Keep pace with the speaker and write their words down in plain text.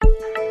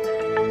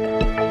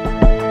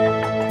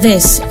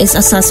This is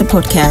Asaase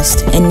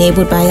podcast,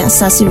 enabled by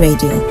Asaase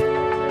Radio.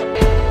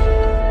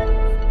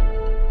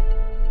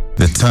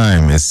 The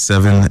time is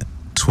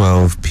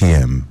 7:12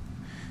 p.m.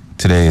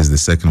 Today is the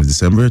 2nd of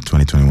December,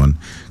 2021.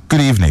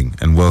 Good evening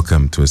and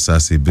welcome to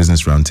Asaase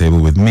Business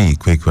Roundtable with me,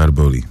 Kweku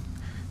Adeboli.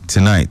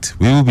 Tonight,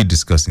 we will be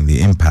discussing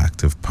the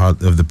impact of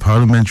the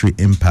parliamentary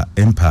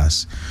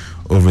impasse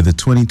over the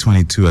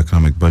 2022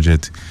 economic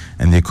budget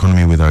and the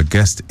economy with our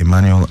guest,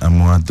 Emmanuel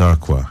Amua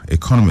Darkwa,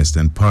 economist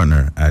and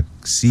partner at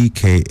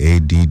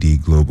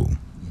CKADD Global.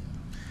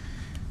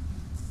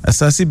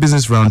 Asaase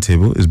Business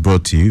Roundtable is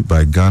brought to you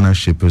by Ghana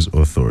Shippers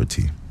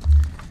Authority.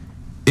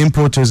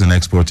 Importers and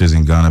exporters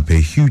in Ghana pay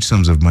huge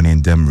sums of money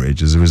in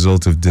demurrage as a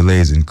result of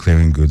delays in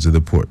clearing goods at the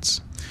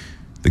ports.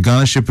 The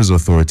Ghana Shippers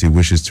Authority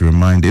wishes to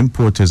remind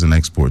importers and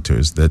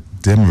exporters that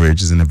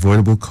demurrage is an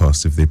avoidable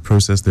cost if they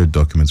process their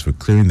documents for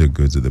clearing their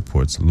goods at the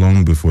ports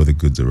long before the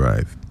goods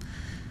arrive.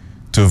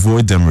 To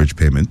avoid demurrage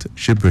payment,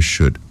 shippers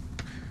should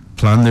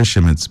plan their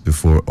shipments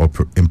before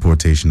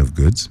importation of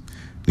goods,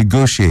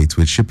 negotiate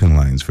with shipping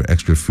lines for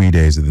extra free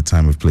days at the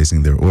time of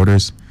placing their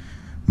orders,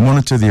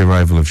 monitor the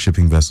arrival of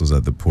shipping vessels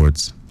at the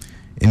ports,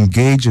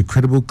 engage a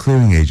credible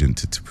clearing agent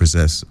to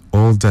process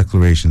all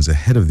declarations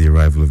ahead of the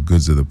arrival of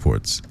goods at the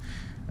ports,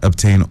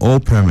 obtain all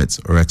permits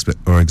or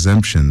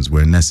exemptions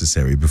where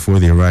necessary before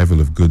the arrival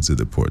of goods at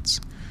the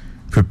ports,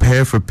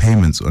 prepare for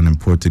payments on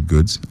imported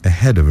goods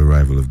ahead of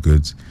arrival of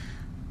goods,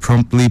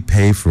 promptly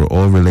pay for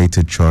all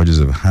related charges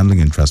of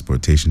handling and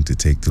transportation to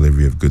take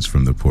delivery of goods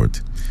from the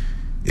port.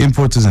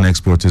 Importers and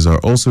exporters are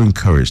also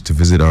encouraged to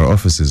visit our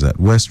offices at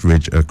West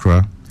Ridge,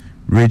 Accra,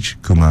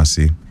 Ridge,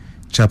 Kumasi,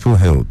 Chapel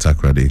Hill,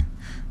 Takoradi,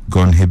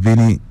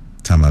 Gonhibini,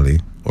 Tamale,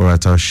 or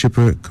at our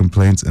shipper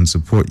complaints and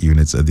support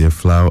units at the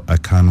Aflao,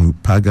 Akanu,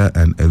 Paga,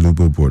 and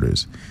Elubo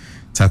borders,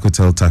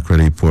 Takotel,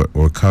 Takoradi Port,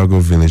 or Cargo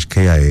Village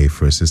KIA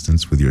for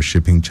assistance with your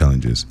shipping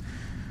challenges.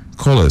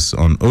 Call us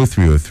on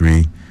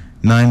 0303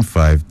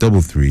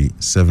 9533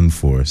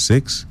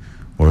 746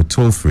 or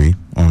toll free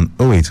on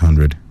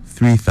 0800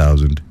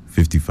 3000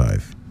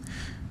 55.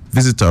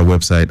 Visit our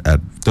website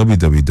at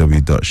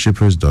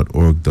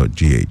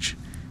www.shippers.org.gh.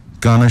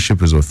 Ghana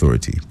Shippers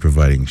Authority,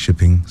 providing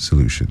shipping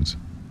solutions.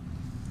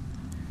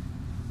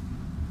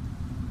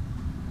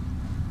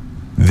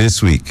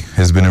 This week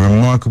has been a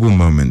remarkable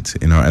moment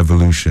in our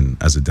evolution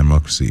as a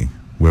democracy,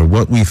 where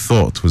what we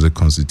thought was a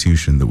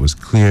constitution that was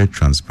clear,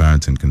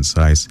 transparent, and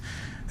concise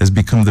has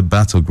become the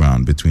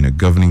battleground between a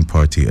governing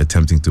party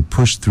attempting to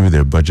push through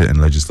their budget and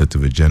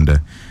legislative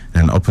agenda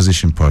and an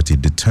opposition party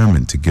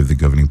determined to give the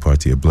governing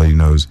party a bloody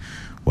nose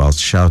whilst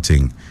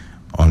shouting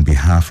on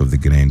behalf of the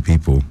Ghanaian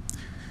people.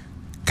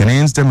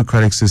 Ghanaians'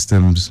 democratic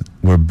systems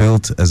were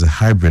built as a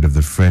hybrid of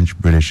the French,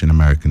 British, and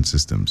American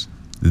systems.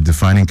 The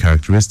defining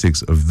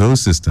characteristics of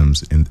those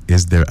systems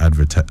is their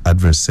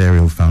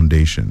adversarial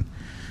foundation,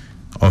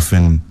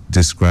 often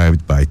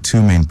described by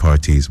two main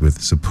parties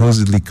with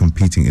supposedly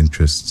competing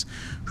interests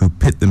who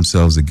pit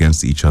themselves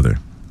against each other.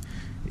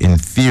 In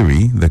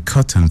theory, the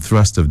cut and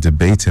thrust of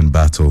debate and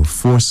battle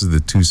forces the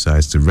two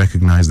sides to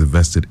recognize the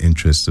vested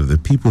interests of the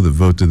people that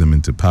voted them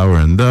into power,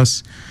 and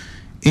thus,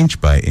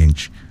 inch by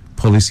inch,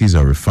 policies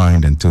are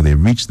refined until they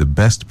reach the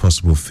best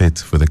possible fit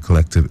for the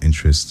collective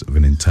interests of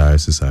an entire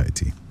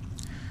society.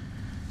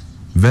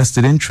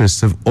 Vested interests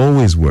have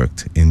always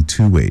worked in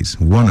two ways,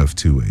 one of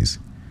two ways.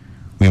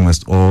 We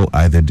must all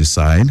either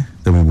decide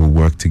that we will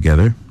work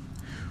together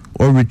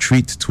or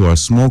retreat to our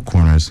small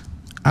corners,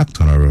 act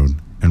on our own,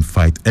 and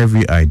fight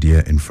every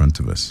idea in front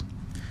of us.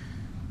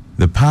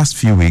 The past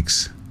few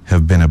weeks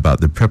have been about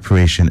the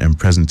preparation and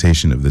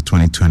presentation of the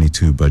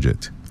 2022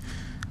 budget.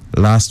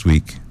 Last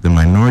week, the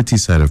minority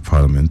side of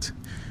Parliament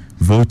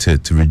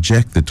voted to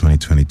reject the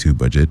 2022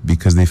 budget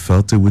because they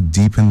felt it would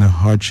deepen the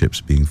hardships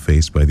being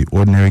faced by the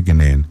ordinary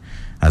Ghanaian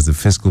as the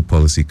fiscal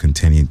policy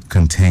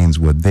contains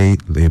what they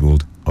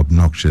labeled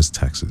obnoxious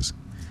taxes.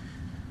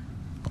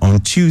 On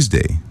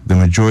Tuesday, the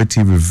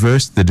majority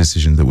reversed the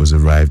decision that was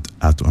arrived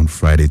at on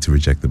Friday to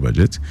reject the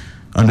budget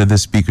under the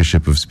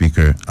speakership of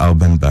Speaker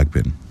Alban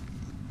Bagbin.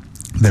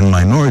 The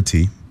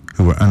minority,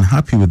 who were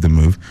unhappy with the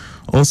move,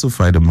 also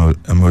filed a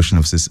motion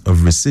of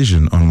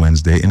rescission on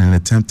Wednesday in an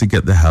attempt to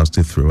get the House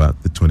to throw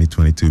out the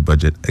 2022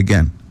 budget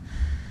again.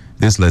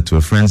 This led to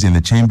a frenzy in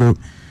the chamber,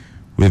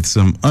 with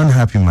some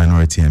unhappy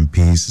minority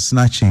MPs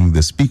snatching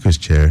the Speaker's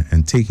chair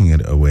and taking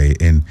it away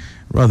in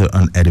rather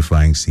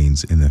unedifying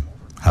scenes in the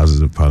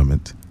Houses of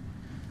Parliament.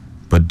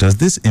 But does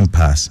this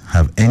impasse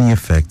have any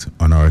effect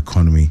on our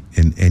economy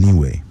in any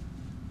way?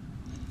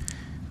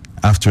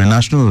 After a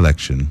national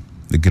election,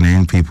 the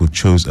Ghanaian people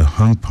chose a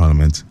hung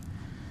parliament,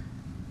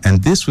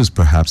 and this was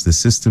perhaps the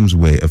system's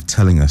way of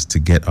telling us to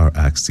get our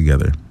acts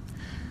together,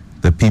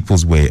 the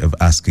people's way of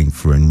asking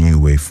for a new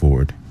way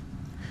forward,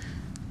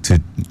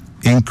 to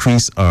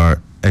increase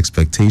our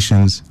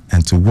expectations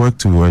and to work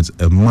towards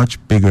a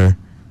much bigger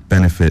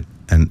benefit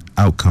and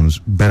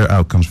better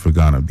outcomes for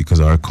Ghana, because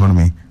our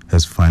economy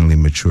has finally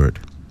matured.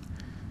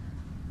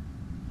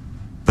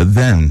 But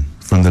then,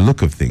 from the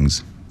look of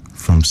things,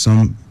 from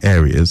some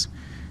areas,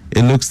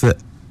 it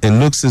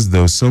looks as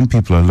though some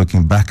people are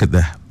looking back at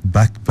the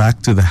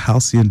back to the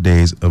halcyon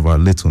days of our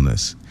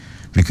littleness,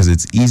 because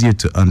it's easier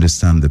to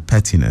understand the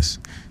pettiness,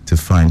 to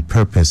find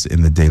purpose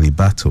in the daily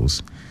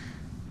battles,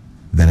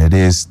 than it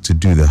is to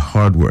do the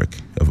hard work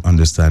of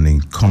understanding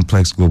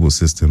complex global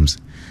systems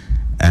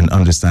and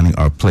understanding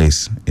our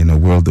place in a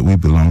world that we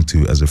belong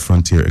to as a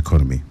frontier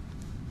economy.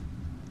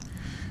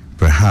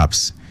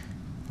 Perhaps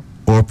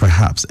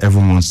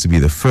everyone wants to be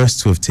the first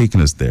to have taken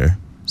us there,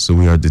 so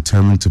we are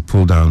determined to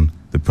pull down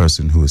the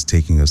person who is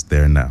taking us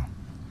there now.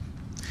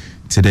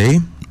 Today,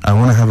 I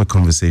want to have a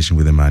conversation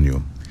with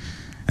Emmanuel.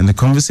 And the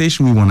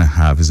conversation we want to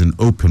have is an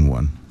open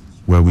one,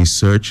 where we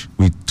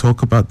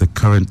talk about the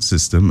current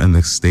system and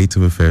the state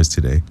of affairs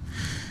today.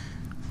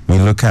 We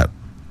look at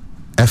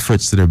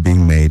efforts that are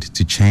being made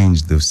to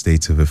change the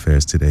state of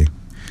affairs today.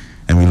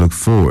 And we look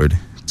forward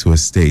to a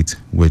state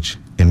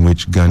in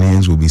which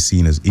Ghanaians will be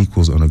seen as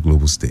equals on a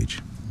global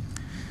stage.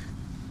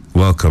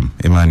 Welcome,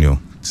 Emmanuel,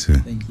 to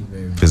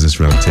Business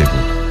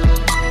Roundtable.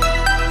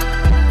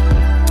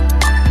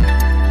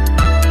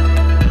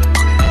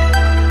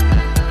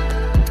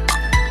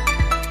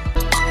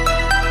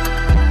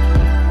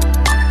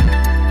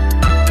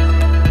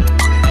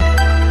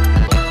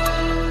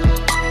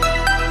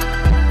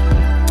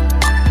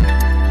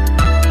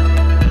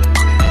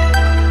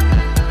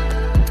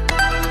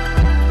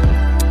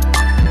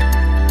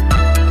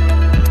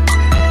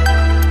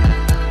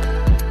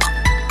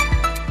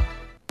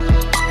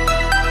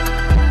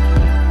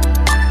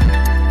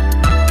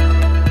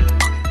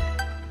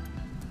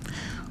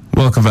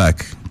 Welcome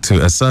back to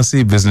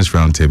Asaase Business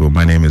Roundtable.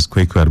 My name is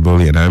Kweku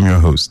Adeboli and I'm your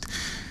host.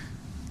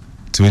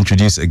 To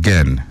introduce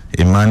again,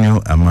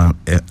 Emmanuel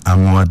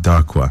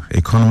Darkwa,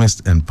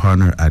 economist and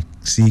partner at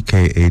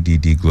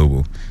CKADD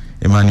Global.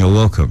 Emmanuel,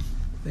 welcome.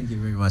 Thank you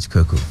very much,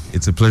 Kweku.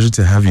 It's a pleasure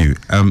to have you.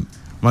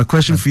 My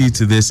question for you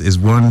to this is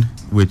one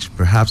which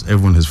perhaps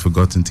everyone has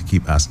forgotten to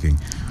keep asking.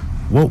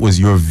 What was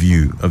your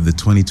view of the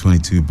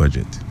 2022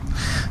 budget?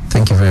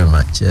 Thank you very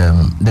much.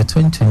 The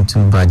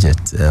 2022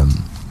 budget,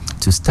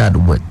 to start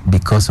with,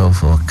 because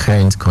of our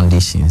current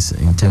conditions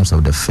in terms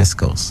of the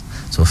fiscals.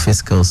 So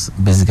fiscals,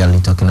 basically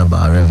talking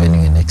about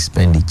revenue and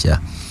expenditure,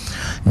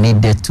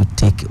 needed to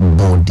take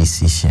bold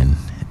decision,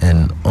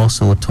 and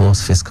also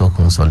towards fiscal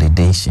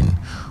consolidation,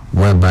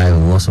 whereby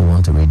we also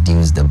want to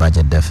reduce the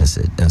budget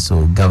deficit. And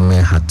so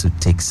government had to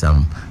take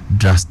some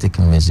drastic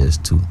measures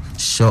to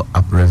shore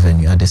up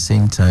revenue, at the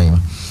same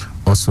time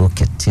also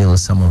curtail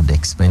some of the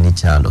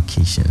expenditure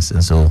allocations.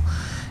 And so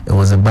it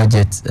was a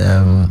budget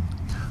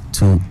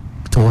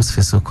towards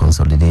fiscal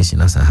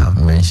consolidation, as I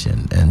have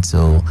mentioned. And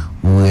so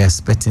we were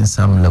expecting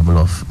some level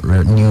of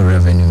new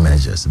revenue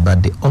measures,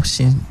 but the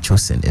option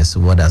chosen is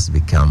what has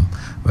become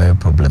very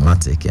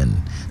problematic, and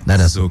that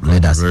has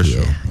led us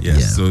here. Yes. Yeah.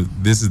 So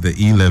this is the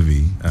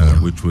e-levy,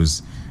 which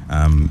was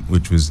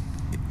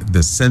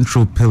the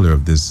central pillar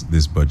of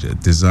this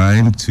budget,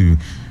 designed to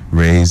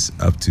raise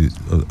up to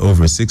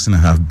over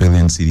 6.5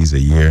 billion cedis a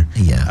year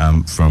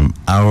from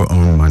our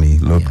own money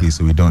locally,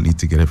 so we don't need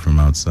to get it from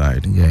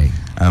outside.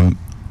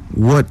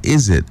 What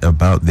is it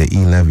about the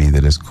e-levy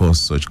that has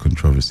caused such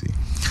controversy?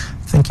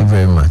 Thank you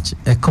very much.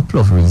 A couple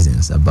of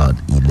reasons about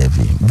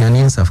e-levy.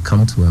 Ghanaians have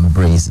come to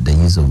embrace the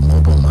use of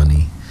mobile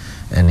money,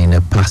 and in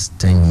the past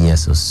 10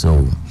 years or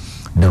so,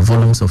 the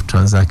volumes of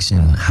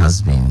transaction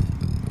has been,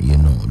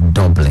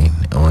 doubling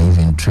or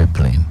even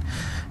tripling.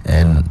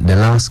 And the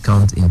last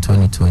count in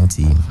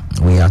 2020,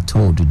 we are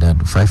told that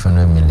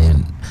 500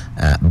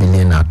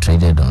 billion are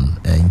traded on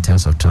in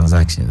terms of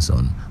transactions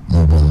on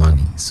mobile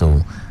money.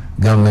 So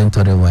government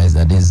otherwise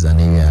that this is an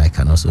area I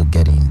can also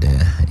get in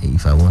there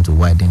if I want to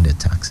widen the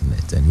tax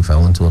net, and if I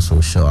want to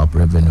also show up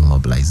revenue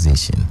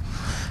mobilization.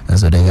 And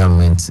so the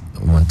government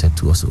wanted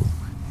to also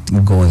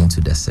go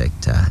into the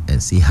sector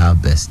and see how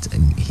best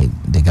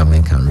the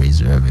government can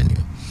raise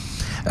revenue.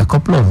 A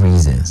couple of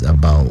reasons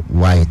about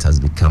why it has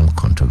become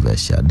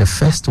controversial. The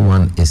first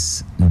one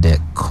is the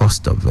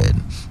cost of it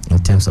in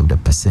terms of the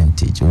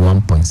percentage,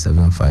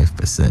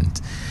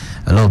 1.75%.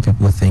 A lot of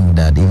people think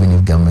that even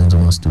if government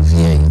wants to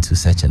veer into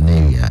such an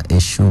area,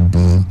 it should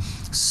be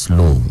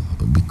slow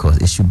because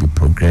it should be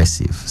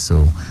progressive.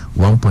 So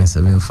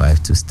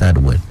 1.75 to start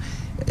with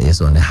is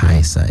on the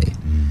high side.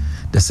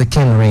 The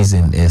second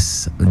reason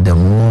is the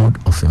mode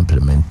of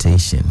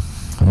implementation.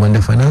 When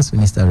the finance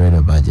minister read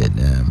the budget,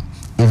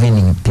 even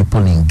in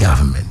people in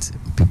government,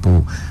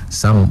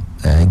 some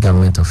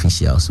government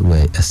officials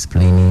were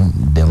explaining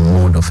the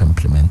mode of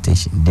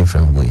implementation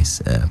different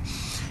ways.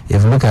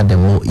 If you look at the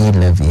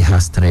e-levy, it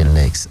has 3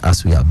 legs,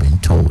 as we have been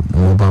told: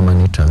 mobile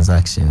money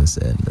transactions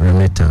and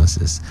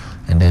remittances.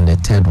 And then the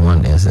third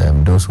one is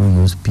those who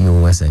use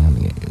POS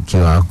and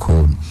QR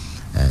code.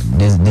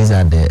 These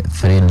are the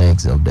 3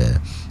 legs of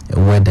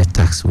where the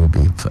tax will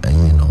be,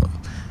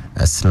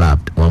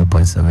 slapped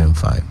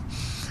 1.75.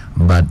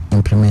 But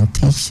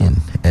implementation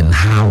and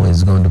how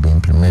it's going to be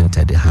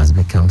implemented, it has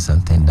become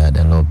something that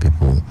a lot of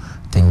people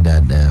think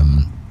that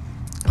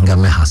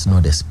government has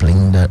not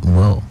explained that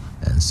well,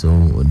 and so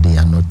they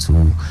are not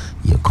too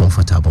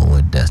comfortable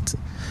with that.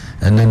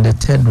 And then the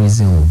third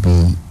reason will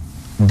be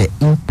the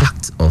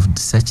impact of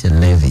such a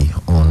levy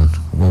on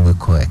what we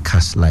call a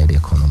cash-light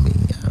economy.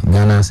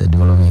 Ghana, as a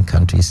developing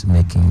country, is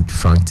making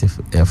frantic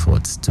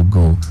efforts to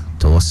go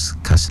towards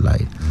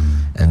cash-light.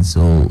 And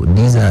so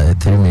these are the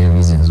three main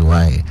reasons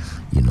why,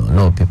 a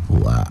lot of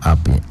people are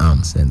up in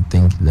arms and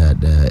think that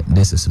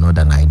this is not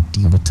an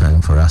ideal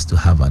time for us to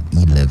have an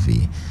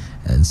e-levy.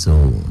 And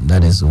so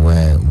that is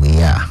where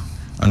we are.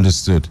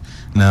 Understood.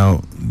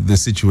 Now, the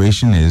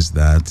situation is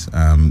that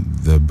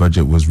the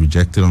budget was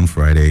rejected on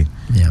Friday.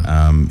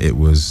 Yeah. It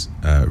was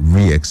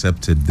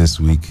re-accepted this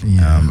week.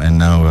 Yeah. And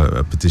now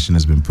a petition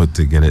has been put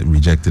to get it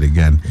rejected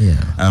again.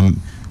 Yeah.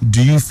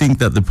 Do you think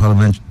that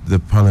the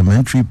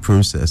parliamentary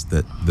process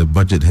that the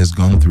budget has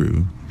gone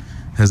through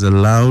has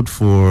allowed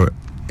for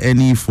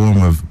any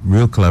form of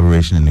real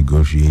collaboration and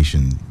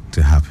negotiation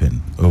to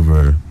happen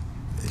over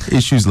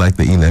issues like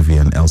the e-levy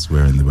and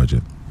elsewhere in the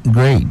budget?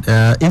 Great.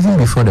 Even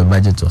before the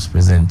budget was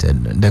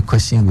presented, the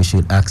question we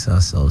should ask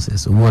ourselves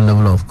is what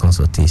level of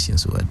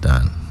consultations were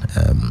done?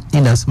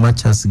 In as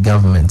much as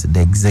government,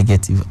 the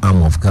executive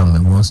arm of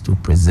government, wants to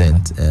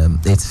present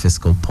its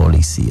fiscal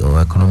policy or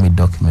economic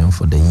document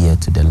for the year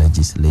to the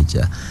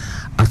legislature,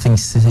 I think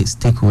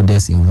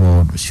stakeholders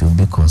involved should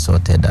be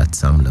consulted at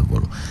some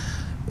level.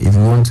 If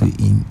you want to,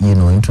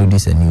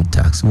 introduce a new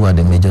tax, who are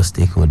the major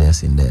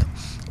stakeholders in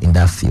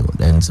that field?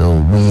 And so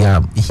we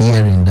are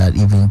hearing that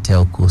even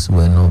telcos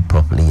were not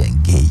properly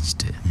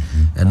engaged,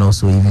 and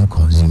also even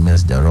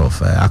consumers thereof.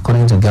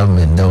 According to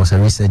government, there was a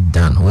research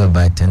done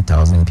whereby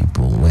 10,000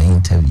 people were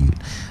interviewed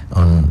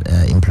on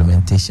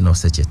implementation of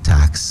such a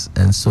tax.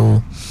 And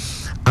so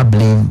I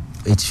believe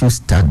it should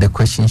start, the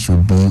question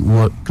should be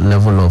what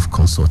level of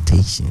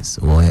consultations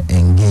or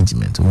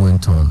engagement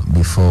went on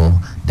before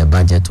the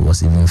budget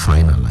was even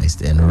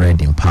finalized and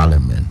read in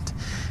Parliament.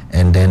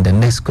 And then the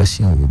next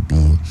question would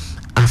be,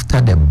 after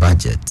the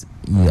budget,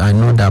 I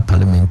know that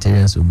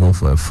parliamentarians will go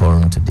for a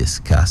forum to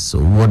discuss. So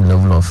what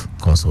level of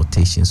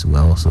consultations were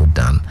also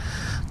done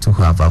to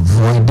have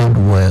avoided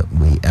where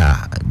we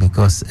are?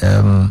 Because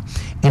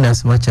in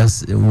as much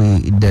as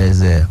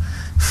there's a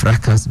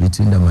fracas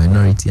between the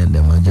minority and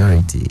the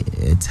majority,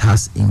 it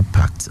has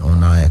impact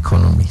on our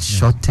economy,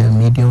 short term,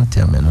 medium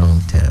term, and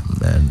long term.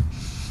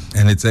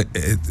 And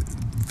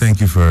thank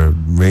you for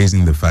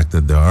raising the fact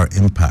that there are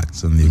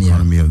impacts on the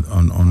economy,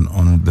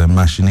 on the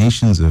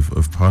machinations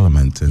of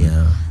Parliament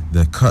and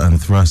the cut and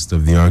thrust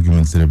of the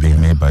arguments that are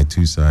being made by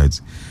two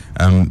sides.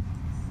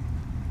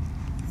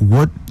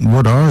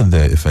 What are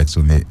the effects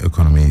on the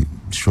economy,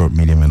 short,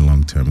 medium, and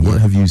long term?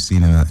 What have you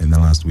seen in the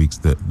last weeks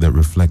that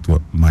reflect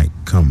what might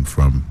come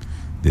from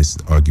this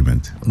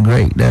argument?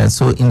 Great.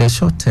 So in the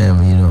short term,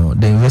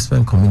 the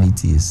investment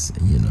communities,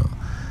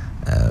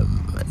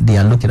 they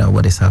are looking at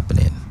what is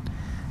happening.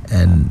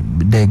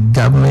 And the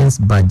government's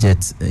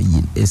budget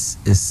you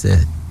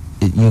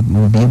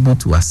will be able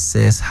to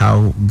assess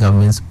how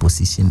government's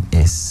position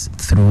is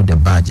through the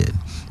budget.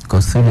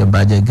 Because through the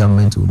budget,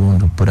 government will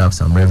want to put up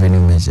some revenue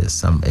measures,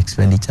 some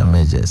expenditure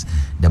measures,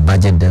 the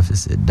budget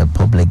deficit, the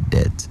public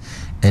debt.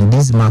 And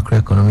these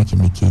macroeconomic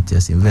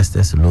indicators,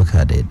 investors look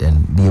at it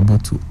and be able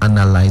to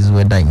analyze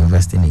whether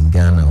investing in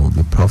Ghana will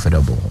be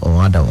profitable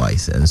or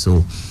otherwise. And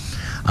so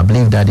I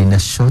believe that in the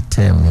short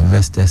term,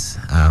 investors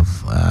have,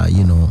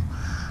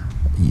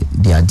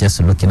 they are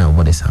just looking at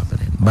what is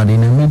happening. But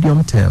in the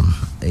medium term,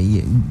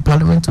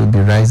 Parliament will be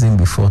rising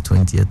before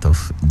 20th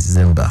of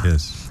December.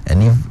 Yes.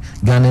 And if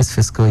Ghana's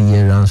fiscal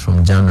year runs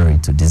from January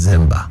to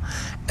December,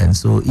 and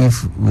so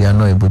if we are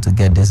not able to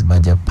get this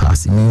budget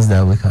passed, it means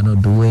that we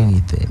cannot do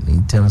anything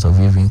in terms of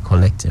even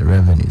collecting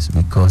revenues,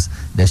 because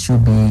there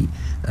should be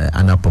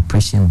an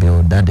appropriation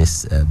bill that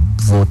is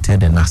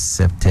voted and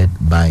accepted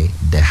by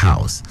the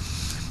House.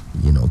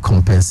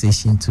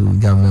 Compensation to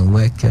government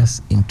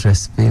workers,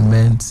 interest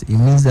payments. It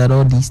means that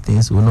all these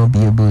things will not be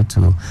able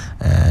to,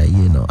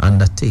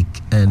 undertake,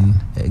 and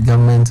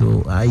government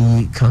will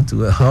come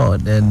to a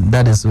halt, and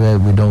that is where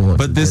we don't want.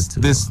 But this,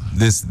 I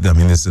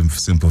mean, this is a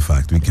simple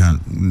fact. We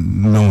can't.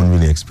 No one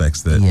really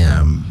expects that.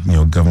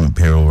 Government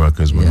payroll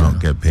workers will not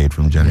get paid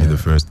from January the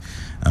 1st.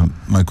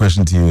 My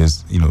question to you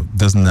is,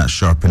 doesn't that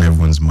sharpen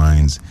everyone's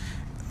minds?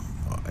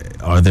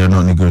 Are there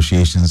not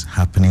negotiations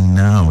happening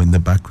now in the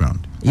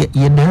background?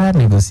 Yeah, there are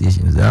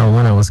negotiations.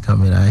 When I was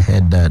coming, I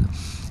heard that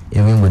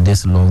even with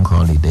this long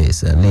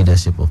holidays,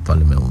 leadership of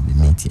Parliament will be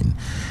meeting,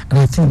 and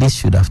I think this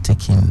should have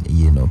taken,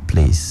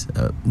 place.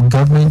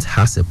 Government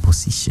has a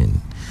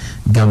position.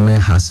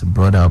 Government has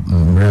brought up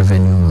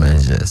revenue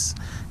measures.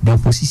 The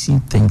opposition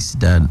thinks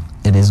that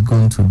it is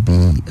going to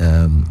be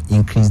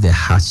increase the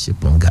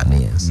hardship on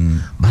Ghanaians.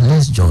 But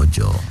let's judge.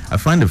 I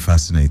find it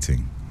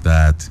fascinating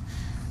that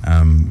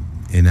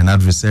in an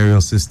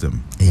adversarial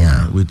system,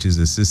 which is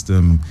a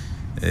system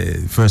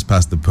first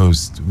past the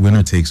post,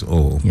 winner takes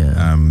all,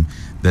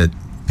 that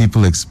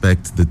people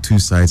expect the two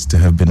sides to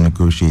have been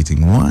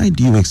negotiating. Why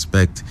do you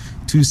expect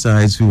two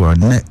sides who are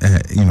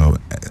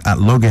at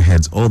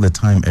loggerheads all the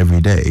time,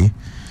 every day,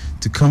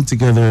 to come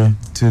together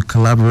to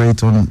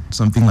collaborate on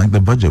something like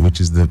the budget,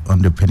 which is the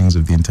underpinnings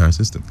of the entire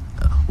system?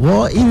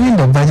 Well, even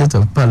the budget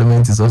of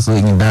Parliament is also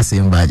in that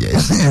same budget.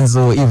 And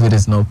so if it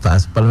is not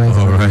passed, Parliament is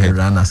going to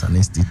run as an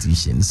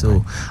institution.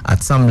 So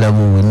at some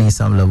level, we need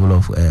some level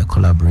of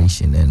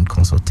collaboration and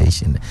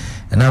consultation.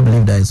 And I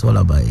believe that it's all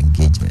about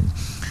engagement.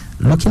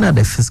 Looking at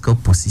the fiscal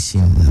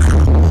position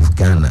now of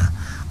Ghana,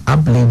 I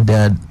believe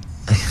that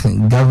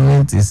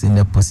government is in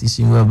a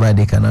position whereby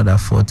they cannot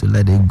afford to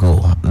let it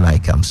go.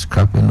 Like I'm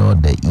scrapping all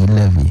the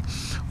e-levy.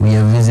 We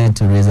envisage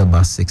to raise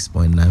about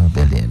 6.9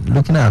 billion.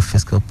 Looking at our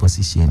fiscal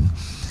position,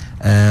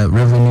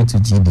 revenue to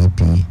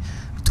GDP,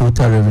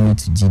 total revenue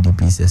to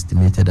GDP is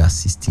estimated at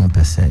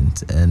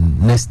 16%,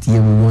 and next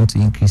year we want to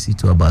increase it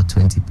to about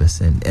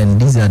 20%. And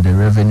these are the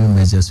revenue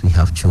measures we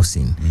have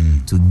chosen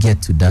to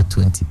get to that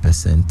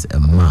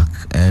 20% mark.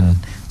 And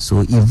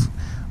so if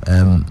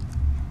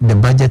the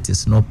budget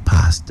is not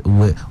passed,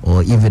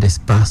 or if it is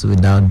passed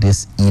without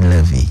this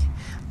e-levy,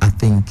 I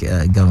think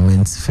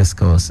government's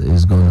fiscals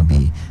is going to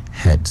be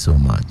hurt so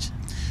much.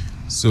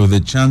 So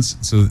in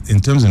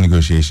terms of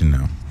negotiation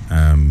now,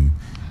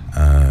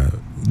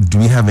 do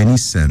we have any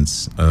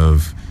sense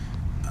of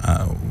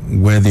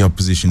where the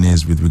opposition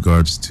is with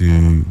regards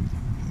to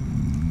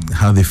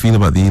how they feel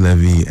about the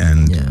e-levy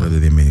and whether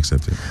they may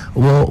accept it?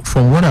 Well,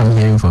 from what I'm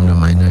hearing from the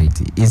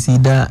minority, it's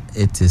either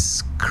it is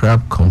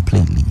scrapped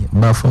completely,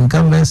 but from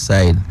government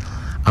side,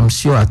 I'm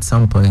sure at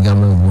some point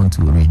government will want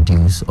to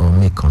reduce or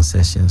make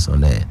concessions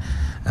on it.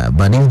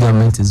 But if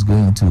government is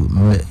going to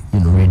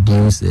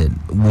reduce it,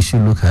 we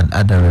should look at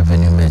other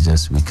revenue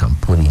measures we can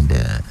put in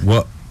there.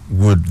 What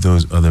would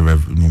those other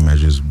revenue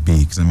measures be?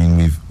 Because I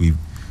mean,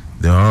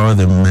 there are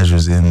other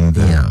measures in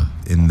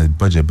the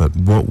budget, but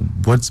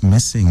what's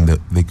missing that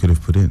they could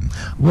have put in?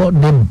 Well,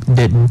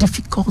 the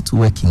difficult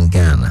work in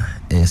Ghana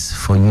is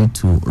for you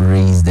to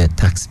raise the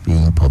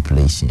tax-paying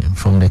population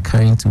from the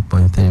current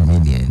 2.3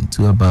 million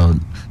to about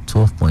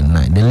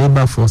 12.9. The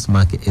labor force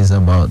market is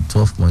about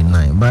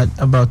 12.9, but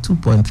about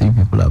 2.3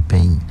 people are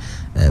paying.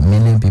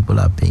 Million people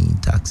are paying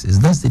taxes.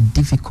 That's the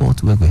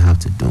difficult work we have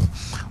to do.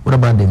 What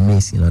about the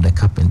mason or the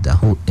carpenter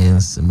who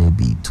earns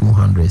maybe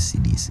 200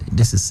 cedis?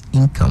 This is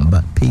income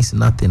but pays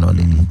nothing on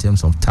it in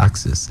terms of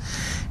taxes,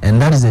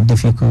 and that is a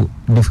difficult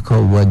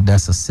work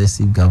that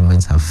successive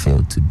governments have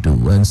failed to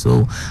do. And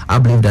so I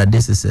believe that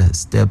this is a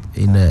step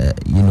in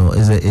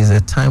is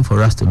a time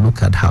for us to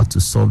look at how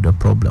to solve the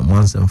problem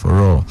once and for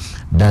all,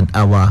 that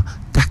our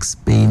tax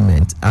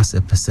payment as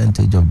a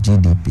percentage of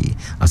GDP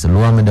as a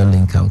lower middle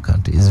income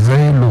country is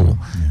very low.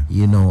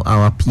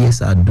 Our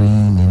peers are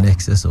doing in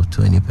excess of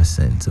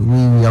 20%.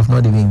 We have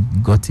not even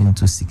gotten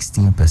to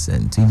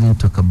 16%, to even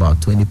talk about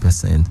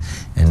 20%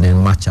 and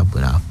then match up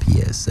with our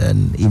peers.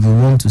 And if we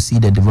want to see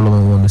the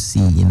development we want to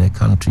see in a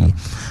country,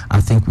 I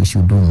think we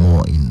should do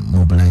more in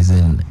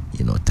mobilizing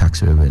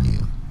tax revenue.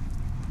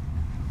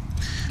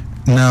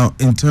 Now,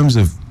 in terms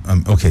of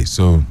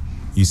so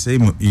you say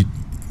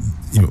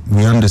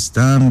we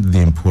understand the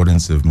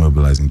importance of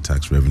mobilizing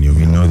tax revenue.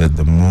 We know that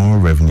the more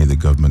revenue the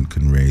government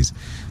can raise,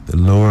 the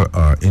lower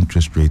our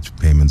interest rate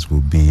payments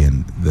will be,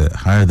 and the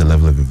higher the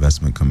level of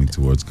investment coming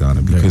towards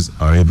Ghana, because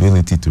our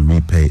ability to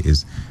repay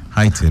is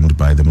heightened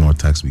by the more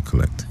tax we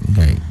collect.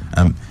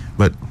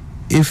 But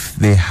if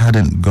they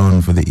hadn't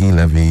gone for the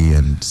e-levy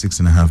and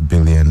 6.5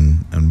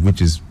 billion, and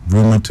which is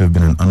rumored to have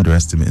been an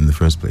underestimate in the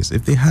first place,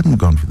 if they hadn't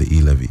gone for the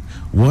e-levy,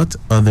 what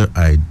other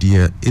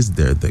idea is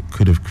there that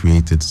could have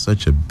created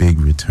such a big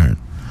return?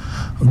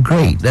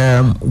 Great.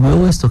 We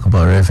always talk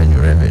about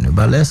revenue,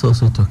 but let's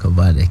also talk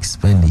about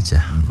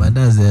expenditure. But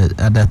that's the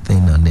other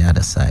thing on the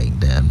other side.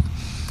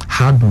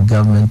 How do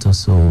government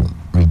also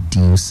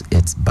reduce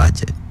its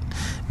budget?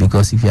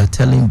 Because if you are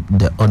telling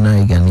the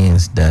ordinary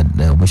Ghanaians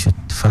that we should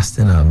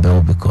fasten our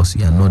belt because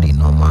we are not in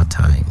normal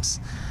times,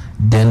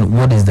 then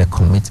what is the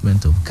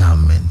commitment of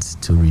government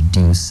to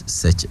reduce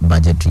such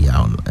budgetary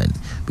outlet?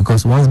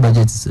 Because once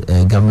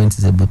government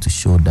is able to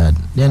show that,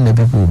 then the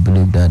people will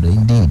believe that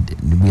indeed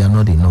we are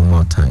not in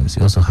normal times.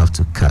 We also have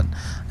to cut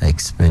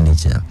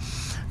expenditure.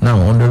 Now,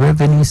 on the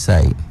revenue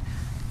side,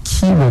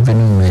 key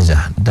revenue measure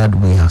that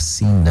we have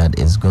seen that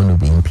is going to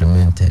be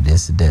implemented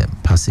is the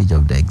passage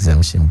of the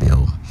exemption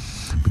bill.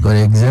 Because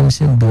the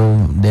exemption bill,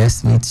 the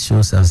estimate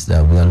shows us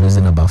that we are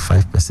losing about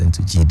 5%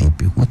 to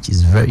GDP, which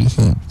is very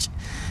huge.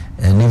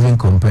 And even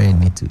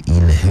comparing it to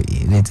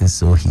e-levy, it is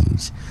so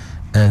huge.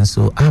 And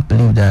so I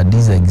believe that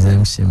this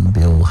exemption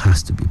bill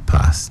has to be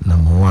passed,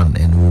 number one,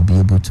 and we'll be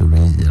able to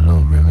raise a lot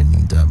of revenue.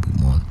 That will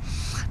be one.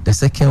 The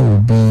second will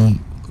be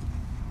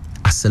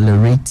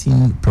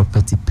accelerating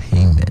property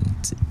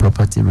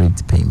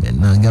rate payment.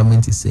 Now,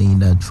 government is saying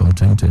that from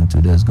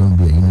 2022 there's going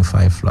to be a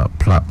unified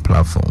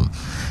platform,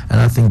 and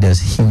I think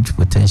there's huge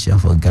potential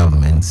for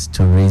governments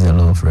to raise a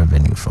lot of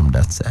revenue from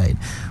that side.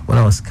 When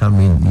I was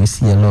coming, you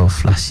see a lot of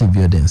flashy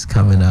buildings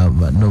coming out,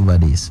 but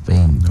nobody is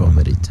paying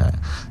property tax,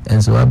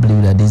 and so I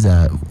believe that these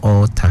are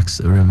all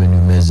tax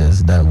revenue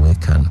measures that we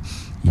can,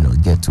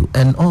 get to.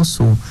 And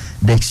also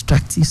the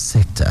extractive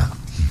sector.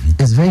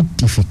 it's very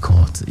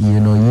difficult. You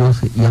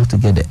have to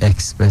get the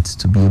experts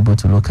to be able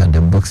to look at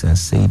the books and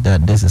say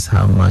that this is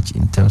how much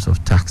in terms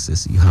of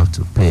taxes you have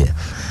to pay.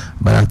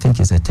 But I think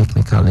it's a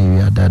technical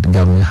area that the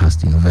government has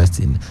to invest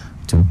in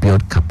to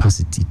build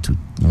capacity to,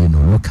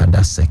 look at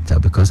that sector,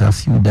 because I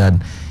feel that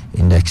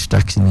in the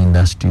extraction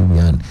industry,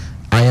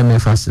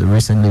 IMF has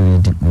recently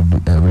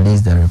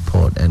released a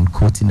report and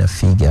quoting a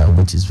figure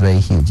which is very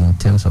huge in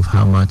terms of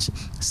how much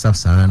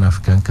sub-Saharan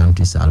African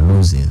countries are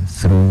losing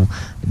through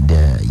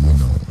the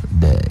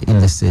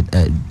illicit,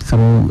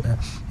 through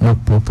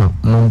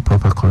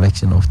non-proper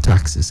collection of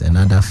taxes and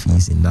other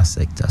fees in that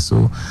sector.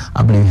 So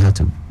I believe you have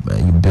to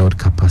build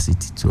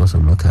capacity to also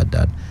look at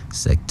that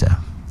sector.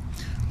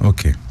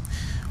 Okay.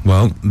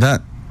 Well,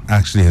 that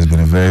actually has been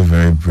a very,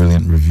 very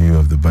brilliant review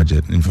of the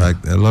budget. In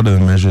fact, a lot of the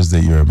measures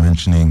that you're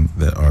mentioning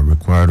that are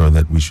required or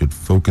that we should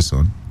focus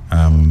on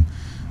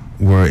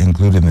were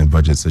included in the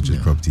budget, such as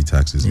property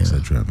taxes,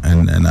 etc.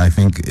 And I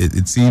think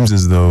it seems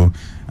as though,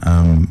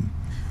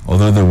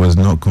 although there was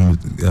no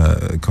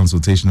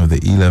consultation of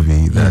the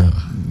e-levy, that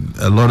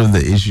a lot of the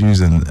issues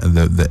and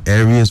the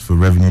areas for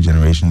revenue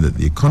generation that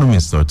the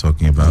economists are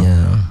talking about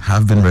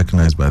have been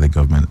recognized by the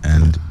government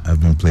and have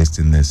been placed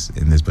in this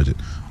budget.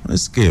 On a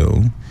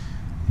scale,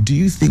 do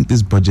you think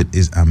this budget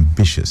is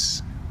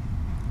ambitious?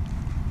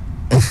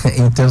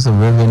 In terms of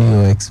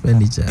revenue or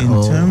expenditure?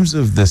 In terms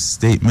of the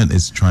statement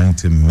it's trying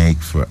to make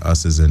for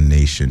us as a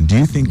nation, do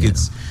you think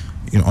it's,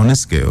 on a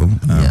scale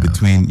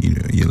between,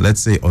 let's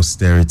say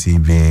austerity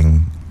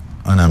being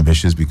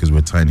unambitious because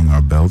we're tightening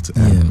our belt,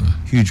 and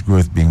huge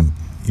growth being,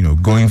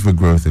 going for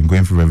growth and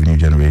going for revenue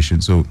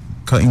generation. So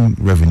cutting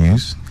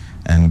revenues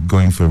and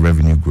going for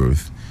revenue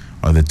growth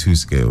are the two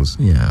scales.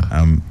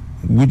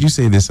 Would you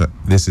say this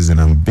is an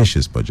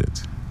ambitious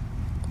budget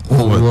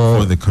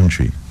for the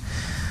country?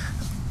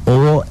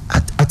 Well,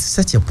 at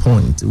such a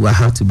point, we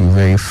have to be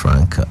very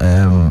frank.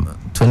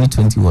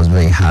 2020 was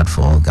very hard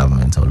for all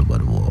governments all over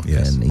the world.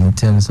 And in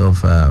terms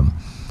of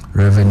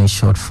revenue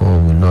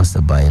shortfall, we lost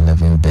about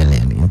 11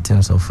 billion. In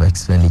terms of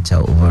expenditure,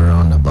 over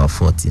around about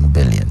 14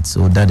 billion.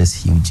 So that is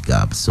huge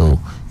gap. So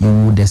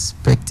you would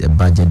expect a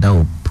budget that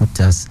would put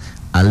us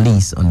at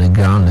least on the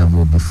ground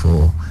level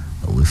before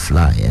we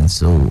fly, and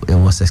so it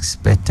was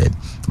expected.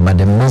 But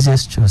the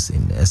measures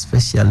chosen,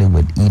 especially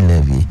with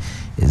e-levy,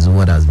 is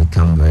what has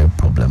become very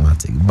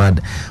problematic. But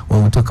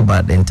when we talk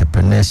about the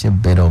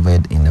entrepreneurship bit of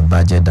it in the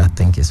budget, I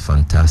think is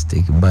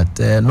fantastic. But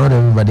not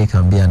everybody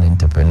can be an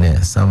entrepreneur.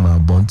 Some are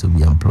born to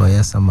be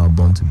employers, some are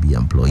born to be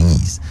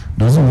employees.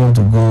 Those who want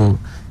to go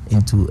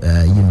into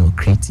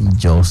creating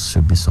jobs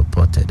should be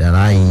supported,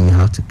 and you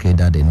have to create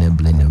that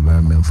enabling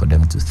environment for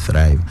them to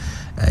thrive.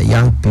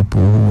 Young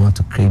people who want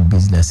to create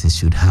businesses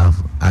should have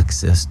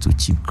access to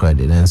cheap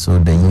credit, and so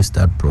the New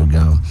Start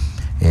program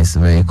is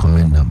very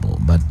commendable.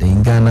 But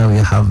in Ghana, we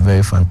have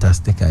very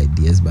fantastic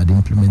ideas, but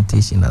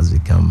implementation has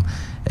become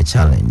a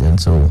challenge. And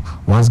so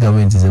once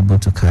government is able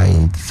to carry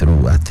it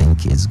through, I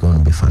think it's going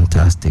to be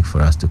fantastic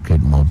for us to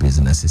create more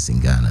businesses in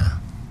Ghana.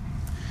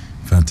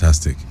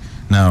 Fantastic.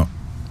 Now,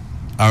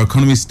 our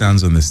economy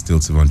stands on the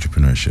stilts of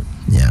entrepreneurship.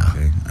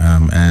 Okay?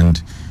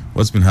 And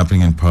what's been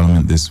happening in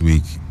Parliament this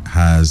week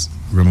has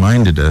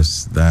reminded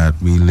us that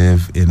we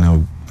live in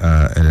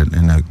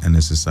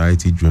a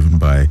society driven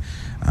by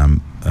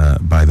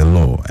the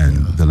law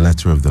and the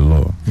letter of the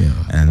law.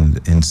 And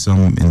in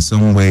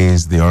some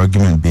ways, the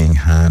argument being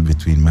had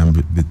between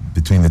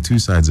the two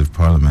sides of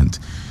Parliament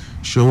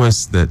show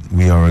us that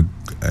we are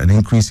an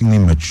increasingly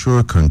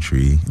mature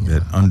country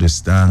that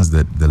understands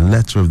that the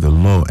letter of the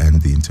law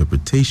and the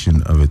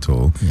interpretation of it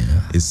all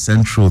is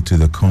central to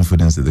the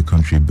confidence that the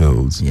country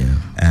builds.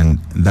 And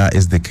that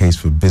is the case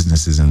for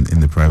businesses in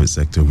the private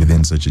sector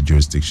within such a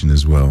jurisdiction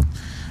as well.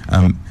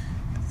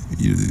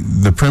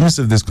 The premise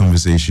of this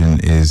conversation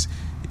is,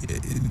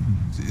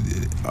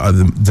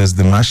 does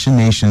the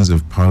machinations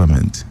of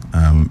Parliament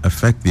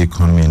affect the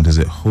economy, and does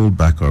it hold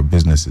back our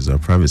businesses, our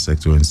private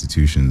sector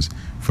institutions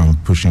from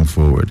pushing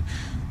forward?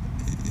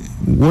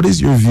 What is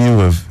your view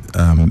of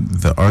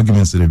the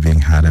arguments that are being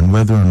had, and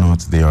whether or not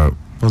they are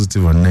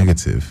positive or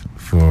negative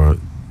for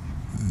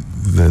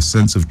the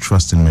sense of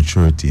trust and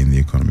maturity in the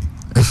economy?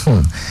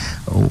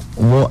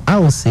 Well, I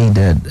would say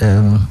that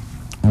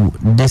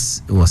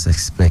this was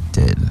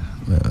expected.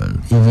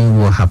 Even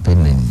what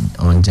happened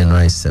on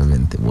January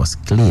 7th, it was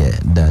clear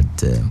that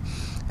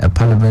a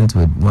parliament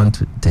with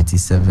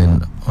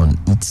 137 on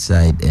each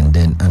side and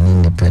then an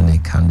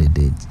independent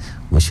candidate,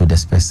 we should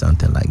expect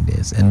something like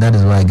this. And that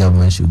is why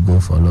government should go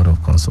for a lot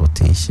of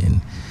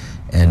consultation.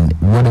 And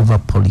whatever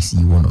policy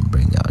you want to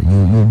bring out,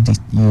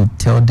 you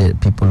tell the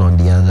people on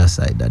the other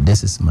side that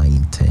this is my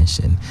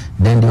intention.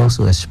 Then they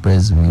also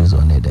express views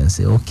on it and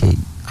say, okay,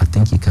 I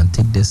think you can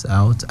take this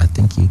out, I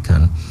think you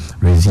can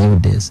review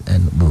this,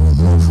 and we will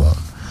move on.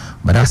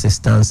 But as it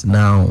stands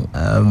now,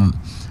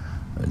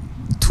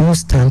 two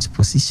stanch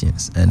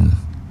positions. And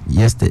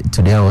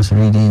today I was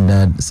reading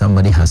that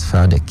somebody has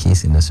filed a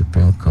case in the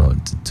Supreme Court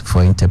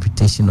for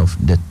interpretation of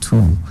the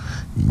two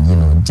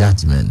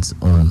judgments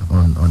on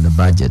the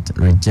budget,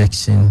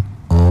 rejection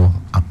or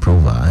approval.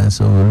 approval. And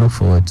so we look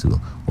forward to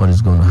what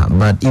is going to happen.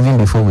 But even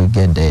before we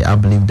get there, I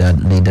believe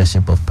that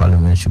leadership of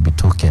parliament should be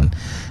talking,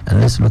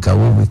 and let's look at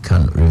what we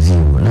can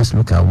review. Let's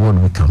look at what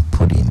we can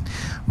put in.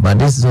 But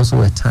this is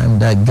also a time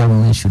that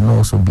government should not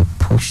also be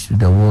pushed to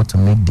the wall to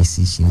make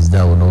decisions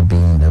that will not be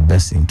in the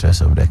best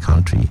interest of the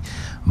country.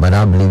 But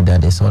I believe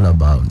that it's all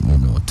about,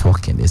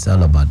 talking. It's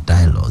all about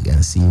dialogue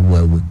and see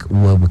where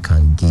we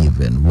can give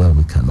and where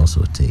we can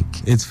also take.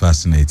 It's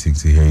fascinating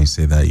to hear you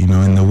say that.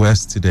 In the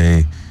West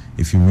today,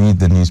 if you read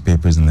the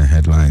newspapers and the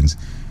headlines,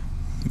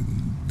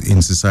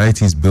 in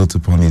societies built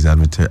upon these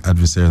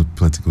adversarial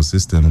political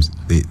systems,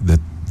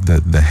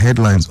 the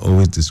headlines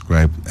always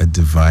describe a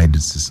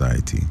divided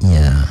society.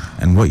 Yeah.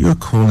 And what you're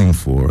calling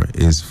for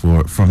is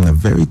from the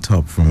very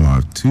top, from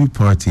our two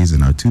parties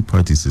and our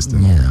two-party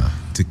system,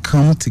 to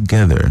come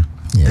together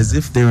as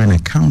if they're in a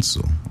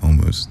council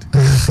almost.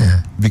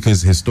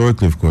 Because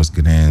historically, of course,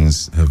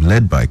 Ghanaians have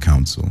led by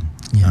council.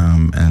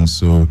 And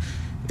so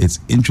it's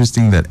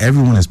interesting that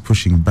everyone is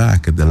pushing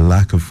back at the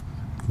lack of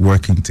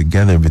working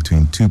together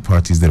between two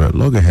parties that are at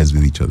loggerheads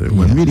with each other,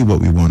 when really what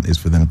we want is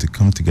for them to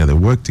come together,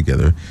 work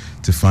together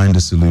to find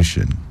a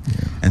solution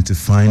and to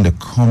find a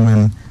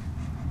common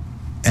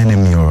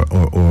enemy or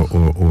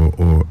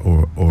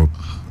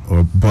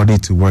body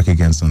to work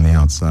against on the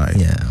outside.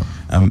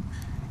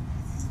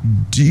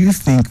 Do you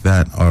think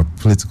that our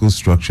political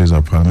structures,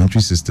 our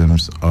parliamentary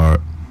systems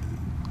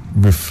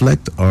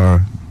reflect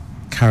our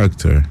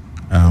character,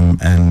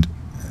 and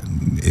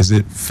is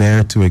it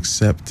fair to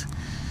accept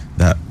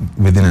that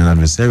within an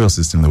adversarial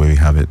system, the way we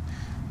have it,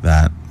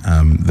 that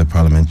the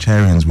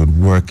parliamentarians would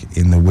work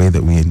in the way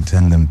that we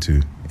intend them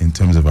to, in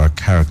terms of our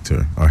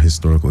character, our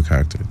historical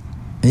character?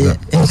 The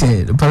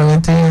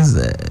parliamentarians,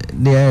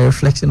 they are a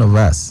reflection of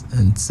us,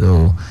 and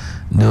so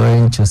they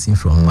weren't chosen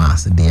from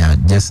us. They are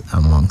just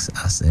amongst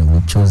us, and we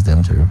chose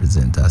them to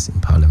represent us in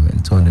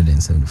parliament,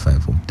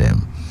 275 of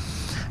them.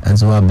 And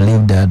so I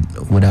believe that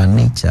with our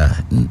nature,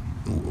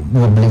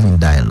 we believe in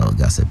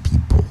dialogue as a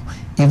people.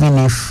 Even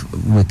if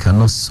we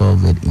cannot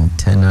solve it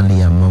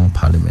internally among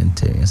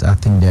parliamentarians, I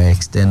think there are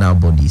external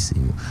bodies,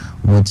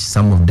 which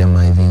some of them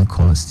are even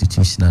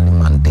constitutionally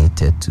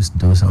mandated to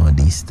do some of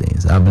these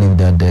things. I believe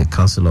that the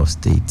Council of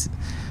State,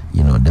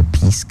 the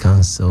Peace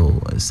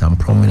Council, some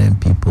prominent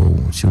people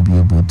should be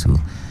able to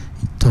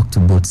talk to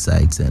both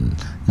sides and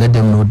let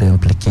them know the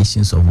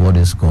implications of what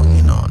is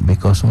going on.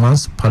 Because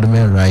once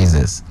Parliament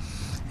rises,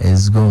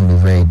 it's going to be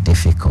very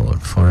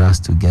difficult for us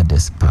to get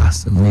this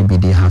passed. Maybe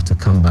they have to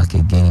come back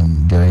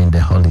again during the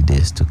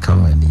holidays to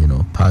come and,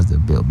 pass the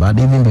bill. But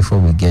even before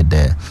we get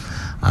there,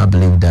 I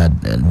believe that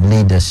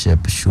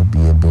leadership should be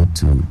able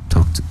to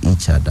talk to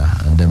each other,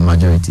 and the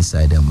majority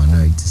side and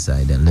minority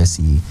side, and let's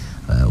see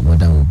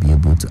whether we'll be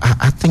able to.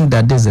 I think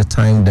that there's a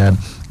time that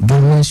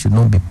government should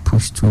not be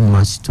pushed too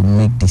much to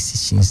make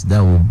decisions that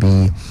will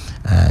be,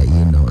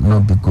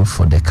 not be good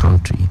for the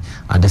country.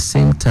 At the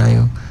same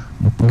time,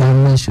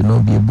 government should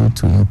not be able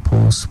to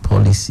impose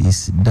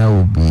policies that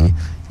will be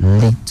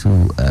lead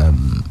to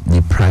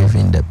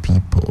depriving the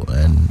people,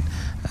 and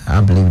I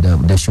believe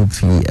that there should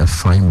be a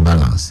fine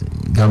balance.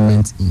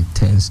 Government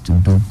intends to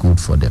do good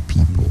for the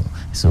people,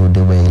 so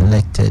they were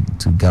elected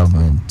to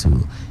government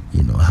to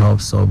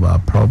help solve our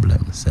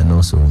problems and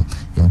also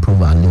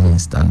improve our living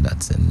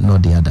standards, and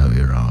not the other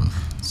way around.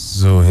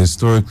 So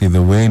historically,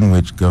 the way in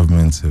which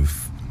governments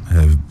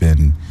have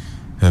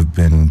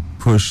been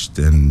pushed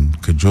and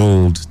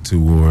cajoled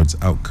towards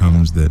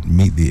outcomes that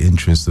meet the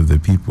interests of the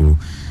people,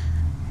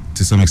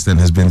 to some extent,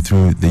 has been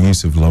through the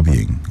use of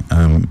lobbying.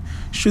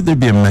 Should there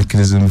be a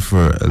mechanism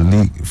for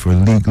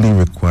legally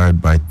required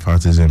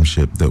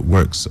bipartisanship that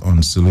works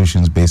on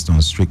solutions based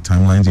on strict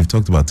timelines? You've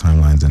talked about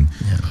timelines and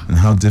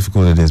how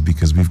difficult it is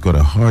because we've got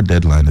a hard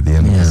deadline at the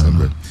end of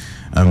December.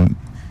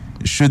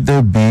 Should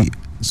there be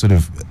sort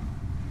of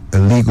a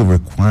legal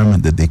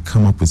requirement that they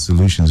come up with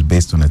solutions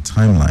based on a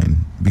timeline?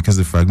 Because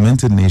the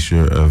fragmented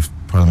nature of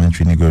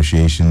parliamentary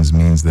negotiations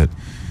means that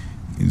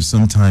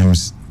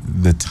sometimes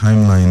the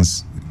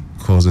timelines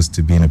cause us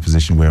to be in a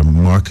position where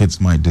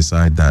markets might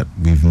decide that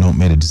we've not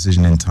made a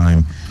decision in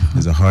time.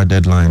 There's a hard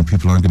deadline,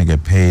 people aren't going to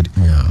get paid,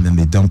 and then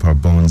they dump our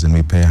bonds and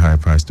we pay a higher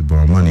price to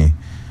borrow money.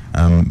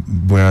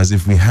 Whereas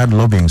if we had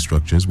lobbying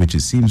structures, which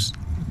it seems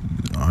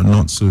are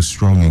not so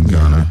strong in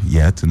Ghana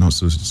yet and not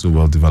so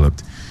well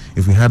developed,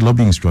 if we had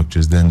lobbying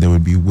structures, then there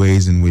would be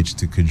ways in which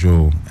to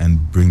cajole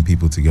and bring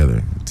people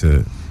together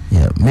to...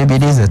 maybe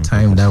there's a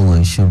time that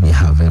we should be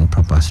having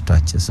proper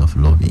structures of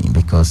lobbying,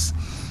 because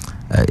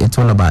it's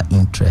all about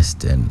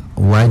interest, and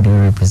why do you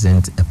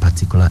represent a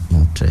particular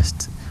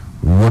interest?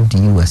 What do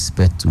you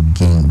expect to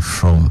gain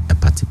from a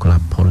particular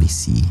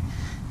policy?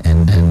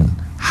 And then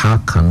how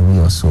can we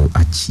also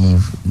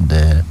achieve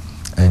the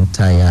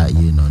entire,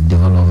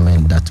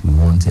 development that we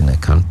want in a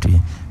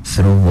country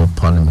through what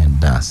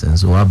Parliament does? And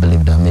so I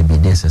believe that maybe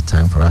there's a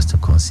time for us to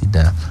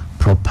consider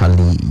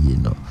properly,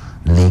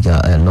 legal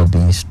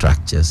lobbying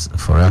structures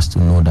for us to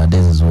know that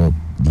this is what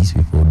these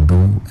people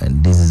do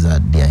and this is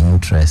their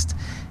interest,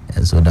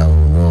 and so that we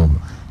will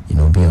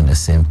all, be on the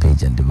same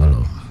page and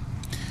develop.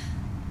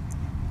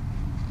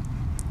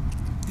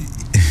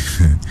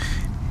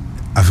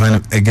 I find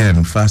it,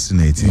 again,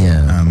 fascinating.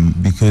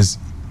 Because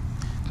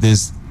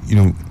there's,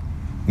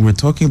 we're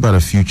talking about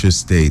a future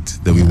state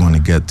that we want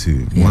to get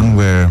to. One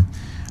where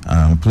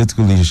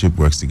political leadership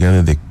works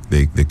together,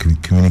 they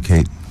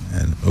communicate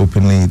and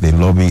openly, they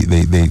lobby,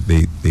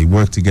 they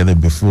work together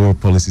before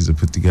policies are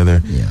put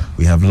together.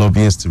 We have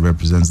lobbyists to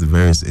represent the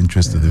various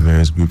interests of the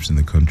various groups in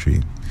the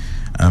country.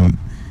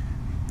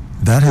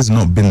 That has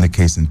not been the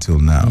case until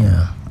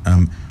now.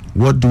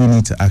 What do we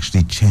need to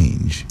actually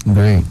change?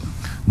 Great.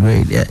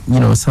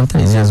 Yeah,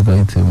 something is just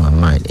going through my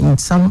mind. In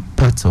some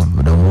parts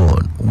of the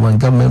world, when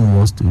government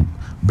wants to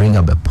bring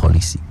up a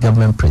policy,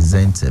 government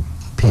presents a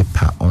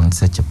paper on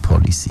such a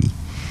policy,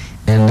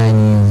 and then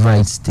you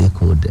invite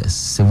stakeholders,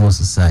 civil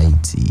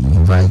society, you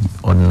invite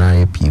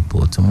ordinary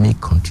people to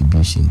make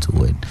contribution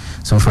to it.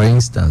 So, for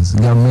instance,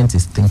 government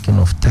is thinking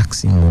of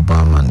taxing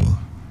mobile money.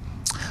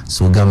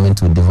 So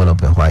government will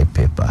develop a white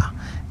paper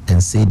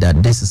and say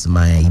that this is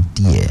my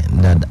idea,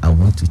 that I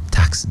want to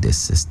tax this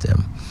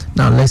system.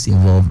 Now let's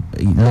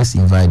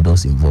invite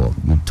those involved.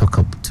 You talk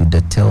up to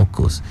the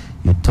telcos,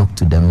 you talk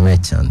to the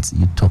merchants,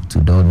 you talk to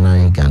the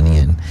ordinary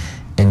Ghanaian,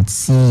 and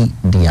see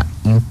their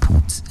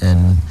input,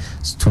 and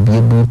to be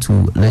able to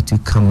let you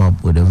come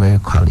up with a very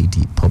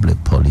quality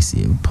public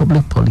policy. In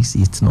public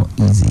policy, it's not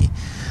easy.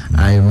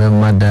 I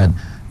remember that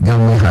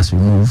government has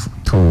removed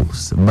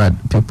tolls, but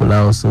people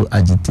are also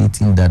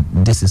agitating that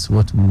this is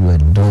what we were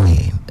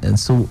doing. And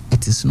so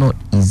it is not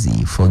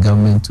easy for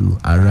government to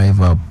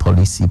arrive at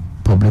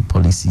public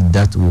policy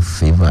that will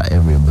favor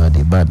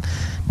everybody, but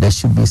there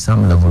should be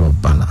some level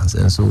of balance.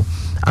 And so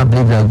I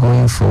believe that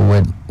going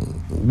forward,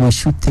 we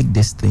should take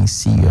this thing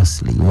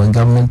seriously. When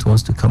government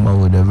wants to come out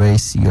with a very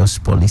serious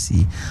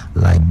policy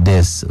like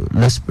this,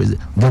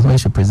 government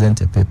should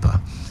present a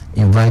paper,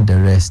 invite the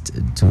rest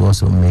to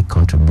also make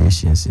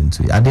contributions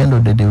into it. At the end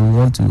of the day, we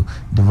want to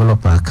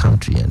develop our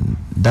country, and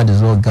that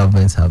is what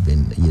governments have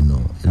been,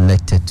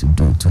 elected to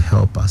do, to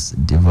help us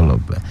develop.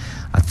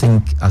 I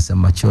think as a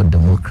mature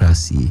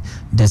democracy,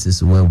 this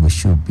is where we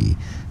should be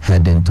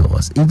heading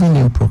towards, even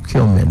in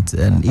procurement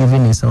and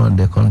even in some of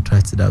the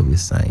contracts that we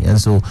sign. And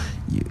so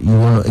you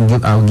want to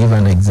give, I'll give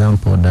an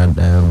example that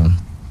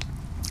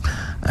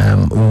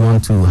we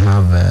want to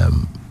have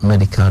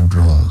medical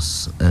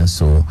drones, and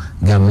so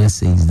government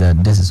says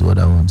that this is what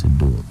I want to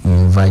do. You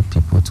invite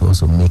people to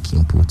also make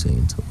input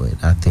into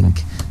it. I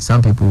think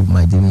some people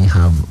might even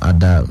have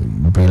other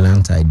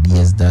brilliant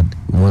ideas that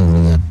when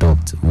we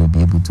adopt, we'll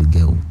be able to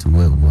get to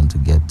where we want to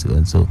get to.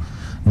 And so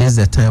this is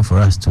the time for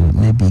us to,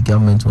 maybe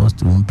government wants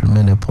to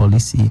implement a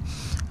policy,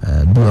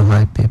 do a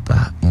white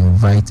paper,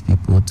 invite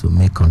people to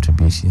make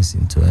contributions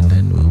into it, and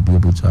then we'll be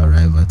able to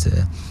arrive at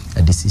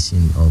a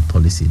decision or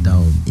policy that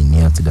will be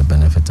near to the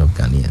benefit of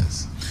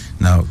Ghanaians.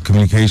 Now,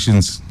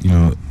 communications,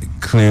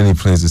 clearly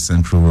plays a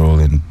central role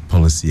in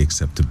policy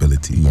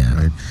acceptability.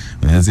 Right?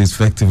 And that's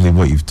effectively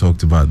what you've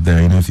talked about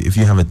there. If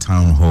you have a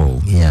town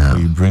hall where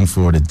you bring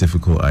forward a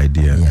difficult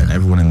idea and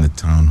everyone in the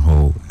town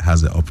hall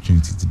has the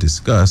opportunity to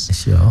discuss,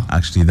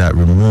 actually that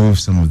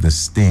removes some of the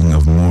sting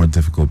of more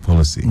difficult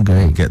policy.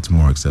 Gets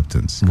more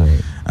acceptance.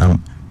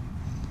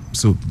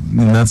 So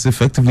that's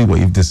effectively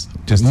what you've just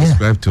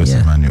described to us,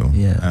 Emmanuel.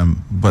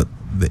 But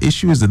the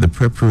issue is that the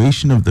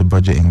preparation of the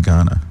budget in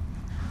Ghana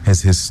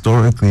has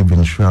historically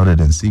been shrouded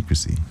in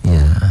secrecy.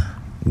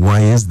 Why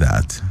is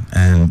that?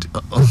 And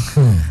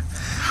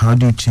how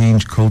do you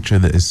change culture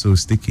that is so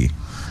sticky?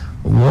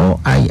 Well,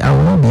 I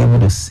will not be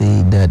able to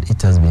say that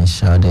it has been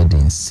shrouded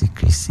in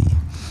secrecy.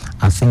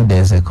 I think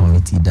there's a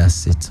committee that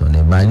sits on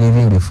it, but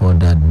even before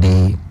that,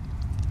 the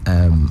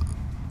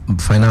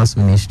finance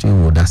ministry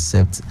would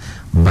accept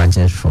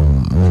budget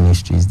from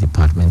ministries,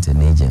 departments, and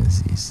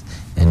agencies,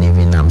 and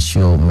even I'm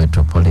sure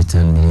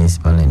metropolitan,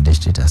 municipal, and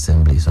district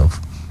assemblies of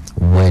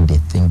where they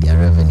think their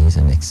revenues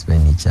and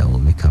expenditure will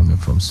be coming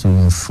from, so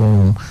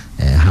inform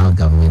how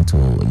government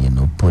will,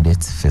 put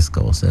its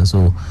fiscals. And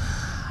so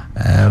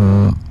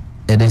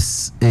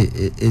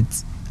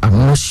it's I'm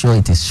not sure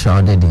it is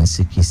shrouded in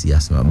secrecy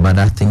as well, but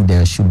I think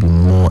there should be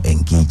more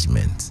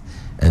engagement.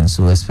 And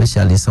so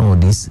especially some of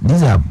these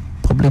are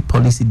public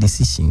policy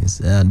decisions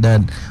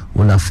that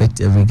will affect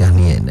every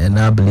Ghanaian, and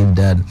I believe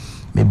that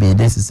maybe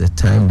this is a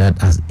time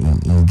that, as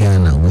in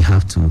Ghana, we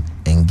have to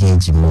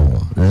engage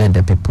more, let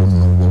the people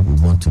know what we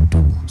want to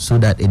do, so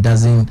that it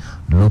doesn't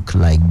look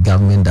like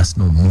government does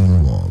not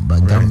mean war,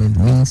 but government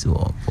means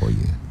war for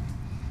you.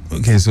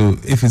 Okay, so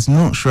if it's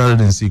not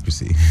shrouded in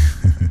secrecy,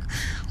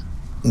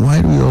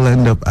 why do we all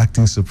end up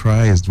acting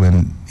surprised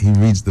when he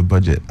reads the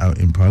budget out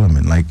in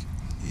Parliament? Like,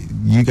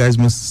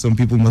 some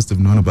people must have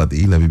known about the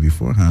e-levy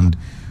beforehand.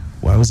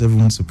 Why was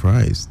everyone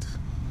surprised?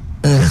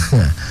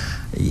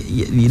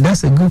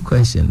 That's a good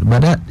question,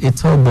 but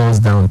it all boils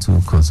down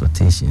to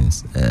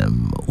consultations.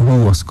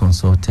 Who was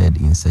consulted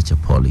in such a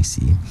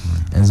policy?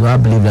 And so I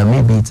believe that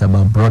maybe it's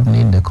about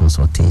broadening the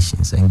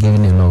consultations and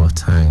giving a lot of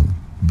time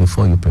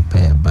before you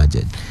prepare a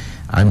budget.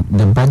 And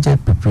the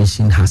budget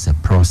preparation has a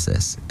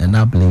process, and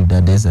I believe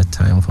that there's a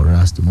time for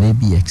us to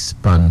maybe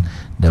expand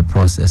the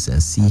process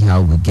and see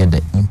how we get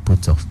the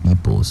input of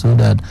people, so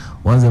that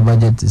once the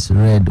budget is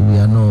read, we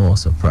are not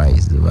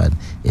surprised, but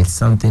it's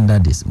something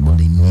that is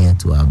really near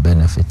to our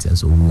benefit, and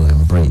so we will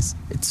embrace.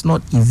 It's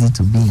not easy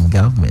to be in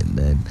government,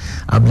 and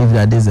I believe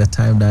that there's a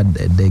time that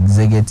the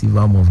executive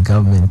arm of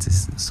government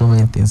is, so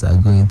many things are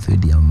going through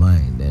their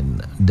mind,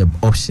 and the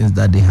options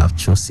that they have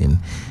chosen,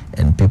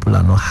 and people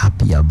are not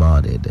happy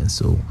about it, and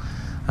so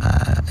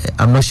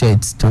I'm not sure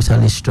it's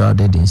totally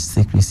shrouded in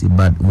secrecy,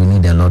 but we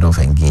need a lot of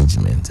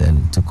engagement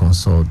and to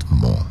consult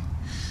more.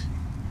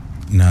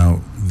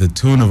 Now, the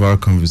tone of our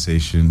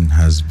conversation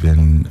has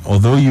been,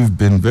 although you've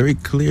been very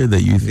clear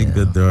that you think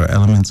that there are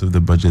elements of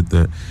the budget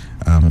that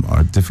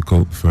are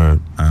difficult for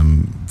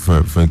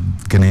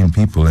Ghanaian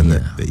people, and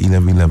that the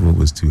e-levy level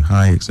was too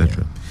high,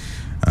 etc.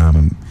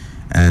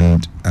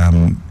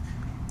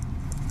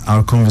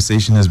 Our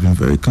conversation has been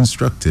very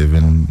constructive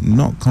and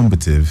not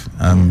combative.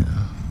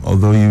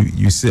 Although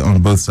you sit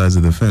on both sides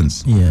of the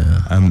fence.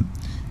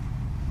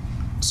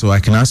 So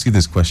I can ask you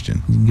this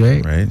question.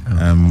 Great. Right?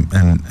 And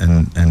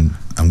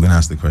I'm going to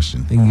ask the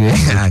question,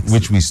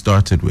 which we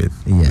started with,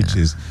 which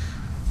is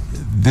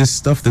this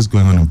stuff that's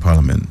going on in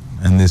Parliament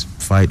and this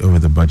fight over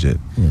the budget.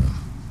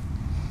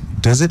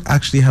 Does it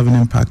actually have an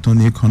impact on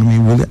the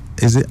economy?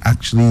 Is it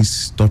actually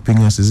stopping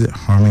us? Is it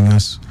harming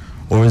us?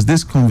 Or is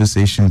this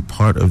conversation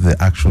part of the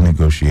actual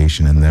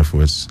negotiation, and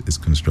therefore it's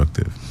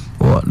constructive?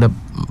 Well, the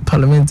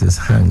Parliament is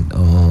hanged,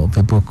 or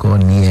people call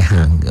near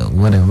hang,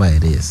 whatever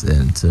it is,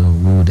 and so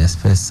we would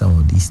expect some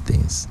of these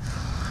things.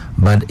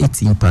 But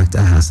its impact,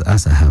 as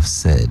I have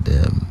said,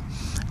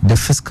 the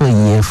fiscal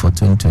year for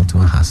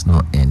 2021 has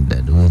not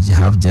ended. We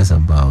have just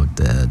about,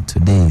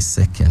 today is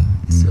 2nd,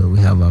 so we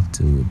have up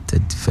to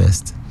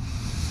 31st.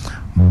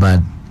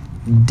 But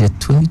the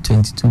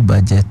 2022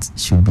 budget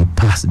should be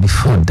passed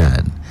before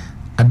that.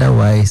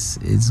 Otherwise,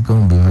 it's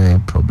going to be very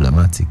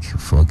problematic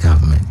for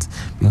government,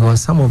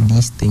 because some of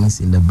these things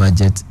in the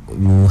budget,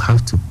 we will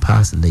have to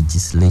pass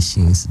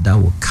legislations that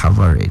will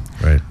cover it.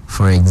 Right.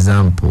 For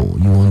example,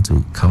 you want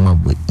to come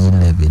up with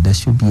e-levy, there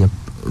should be a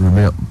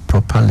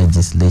proper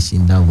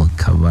legislation that will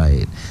cover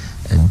it.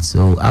 And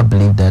so I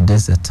believe that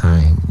there's a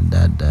time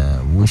that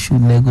we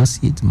should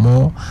negotiate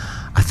more.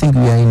 I think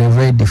we are in a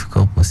very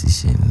difficult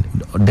position.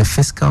 The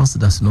fiscals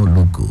does not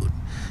look good.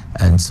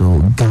 And so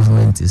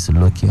government is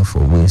looking for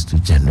ways to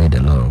generate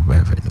a lot of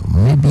revenue.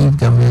 Maybe if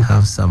government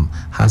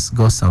has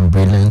got some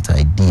brilliant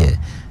idea,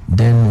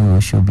 then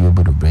we should be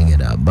able to bring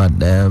it up. But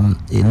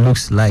it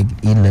looks like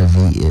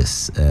e-levy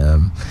is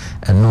a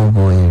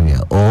no-go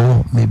area,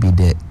 or maybe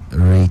the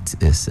rate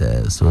is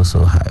so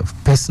high.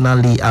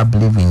 Personally, I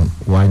believe in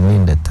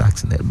widening the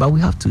tax net, but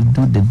we have to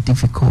do the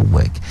difficult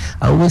work.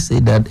 I always say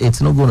that it's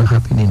not going to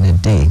happen in a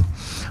day,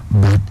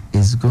 but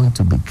it's going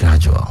to be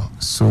gradual.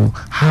 So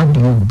how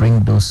do you bring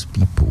those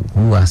people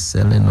who are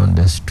selling on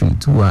the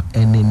street, who are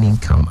earning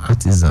income,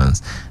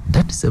 artisans?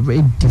 That is a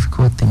very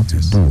difficult thing to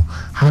do.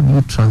 How do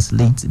you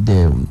translate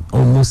the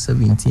almost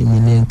 17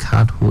 million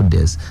card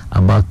holders,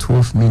 about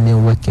 12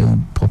 million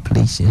working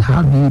population?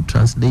 How do you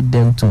translate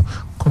them to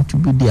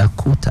contribute their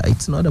quota?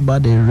 It's not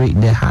about the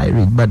rate, the high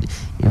rate, but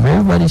if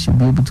everybody should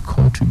be able to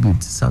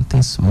contribute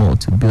something small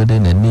to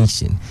building a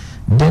nation,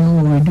 then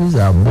we'll reduce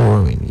our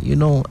borrowing. You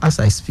know, as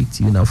I speak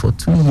to you now, for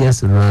 2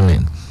 years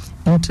running,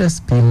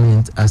 interest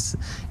payment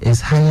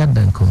is higher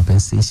than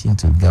compensation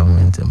to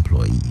government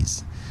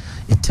employees.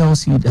 It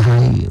tells you the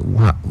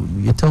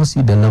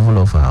level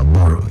of our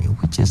borrowing,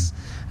 which is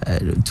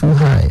too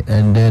high.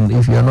 And then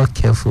if you are not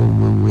careful,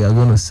 we are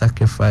going to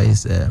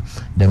sacrifice the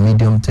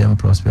medium-term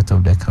prospect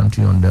of the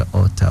country on the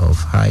altar of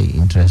high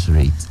interest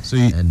rates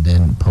and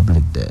then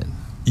public debt.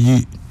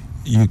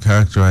 You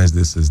characterize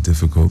this as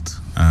difficult,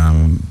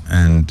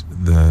 and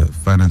the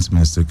finance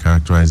minister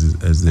characterizes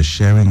it as the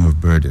sharing of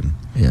burden.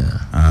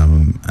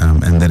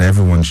 And that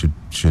everyone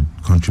should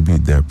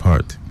contribute their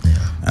part.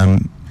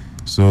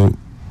 So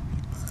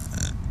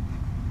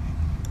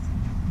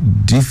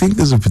do you think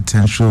there's a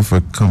potential for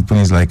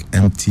companies like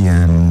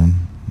MTN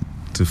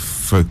to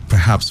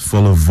perhaps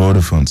follow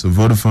Vodafone? So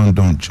Vodafone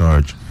don't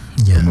charge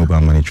for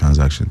mobile money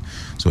transaction.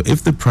 So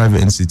if the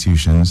private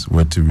institutions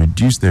were to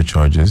reduce their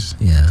charges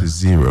to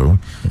zero,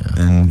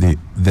 then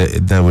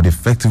that would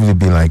effectively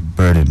be like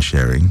burden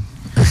sharing,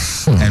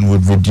 and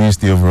would reduce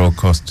the overall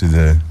cost to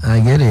the. I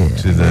get it.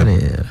 To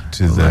the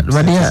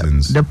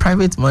citizens. The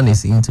private money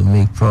is in to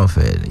make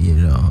profit, you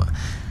know,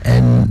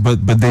 and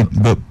but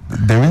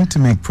they're in to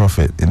make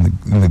profit in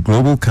the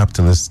global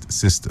capitalist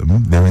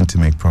system. They're in to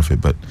make profit,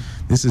 but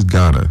this is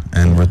Ghana,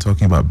 and we're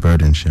talking about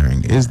burden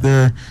sharing. Is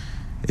there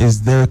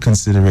a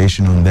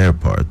consideration on their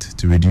part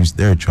to reduce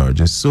their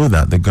charges so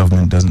that the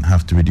government doesn't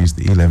have to reduce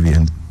the e-levy,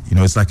 and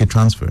it's like a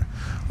transfer?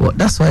 Well,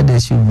 that's why there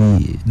should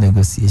be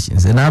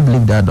negotiations, and I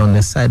believe that on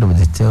the side of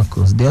the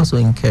telcos, they're also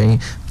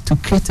encouraging to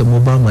create a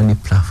mobile money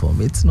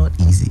platform. It's not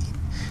easy.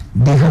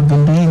 They have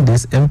been doing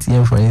this,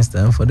 MTN for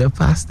instance, for the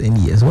past 10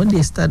 years. When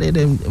they started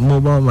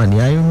mobile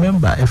money, I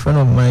remember a friend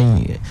of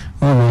mine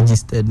who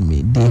registered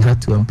me. They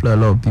had to employ a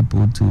lot of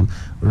people to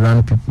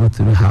run people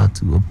through how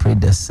to operate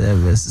the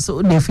service.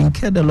 So they've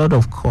incurred a lot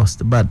of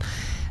cost. But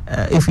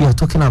if you are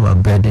talking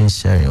about burden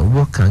sharing,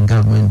 what can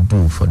government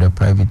do for the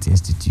private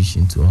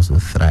institution to also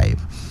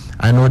thrive?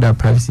 I know that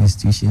private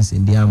institutions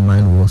in their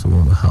mind will also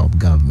want to help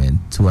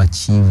government to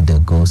achieve the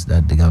goals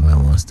that the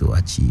government wants to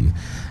achieve.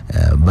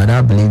 But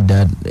I believe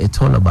that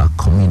it's all about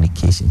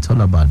communication, it's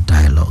all about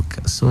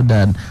dialogue, so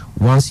that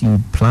once you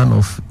plan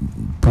of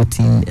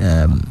putting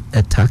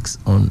a tax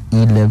on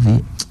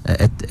e-levy,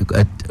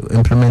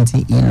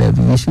 implementing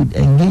e-levy, you should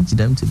engage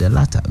them to the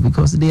latter,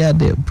 because they are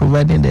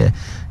providing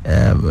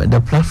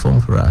the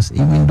platform for us.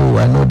 Even though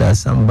I know that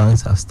some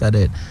banks have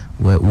started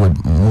with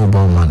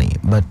mobile money,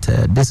 but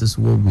this is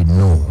what we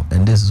know,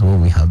 and this is what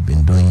we have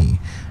been doing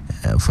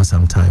for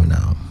some time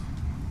now.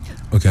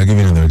 Okay, I'll give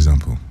you another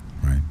example.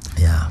 Right.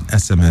 Yeah.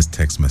 SMS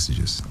text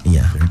messages.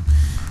 Yeah. Okay?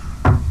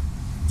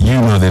 You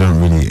know they don't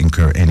really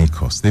incur any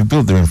costs. They've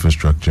built their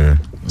infrastructure.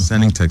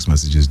 Sending text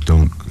messages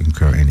don't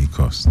incur any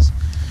costs.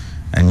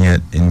 And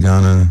yet, in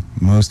Ghana,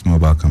 most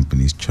mobile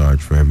companies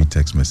charge for every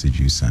text message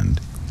you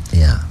send.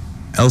 Yeah.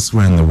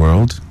 Elsewhere in the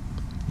world,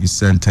 you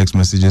send text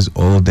messages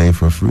all day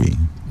for free.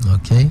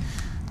 Okay.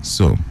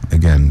 So,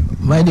 again...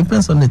 But it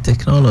depends on the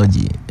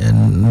technology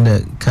and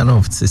the kind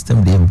of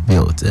system they've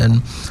built.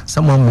 And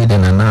someone made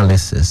an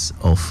analysis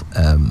of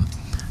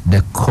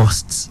the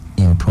costs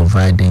in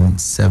providing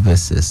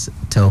services,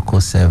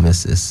 telco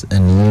services,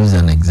 and used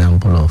an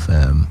example of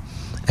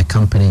a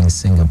company in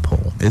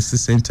Singapore. It's the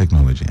same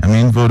technology. I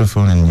mean,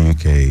 Vodafone in the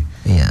UK,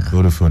 yeah.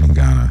 Vodafone in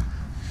Ghana,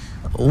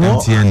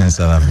 MTN in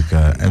South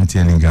Africa,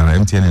 MTN in Ghana,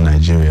 MTN in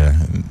Nigeria.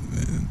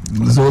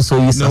 So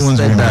you no one's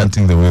suspect that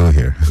reinventing the wheel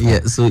here.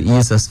 Yeah, so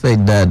you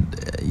suspect that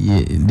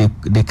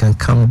they can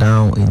come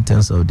down in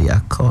terms of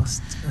their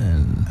cost.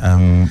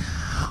 And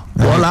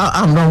well,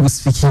 I'm not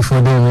speaking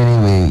for them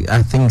anyway.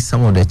 I think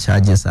some of the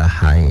charges are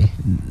high.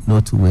 No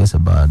two ways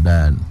about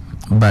that.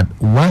 But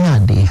why are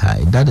they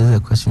high? That is a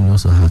question we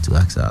also have to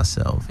ask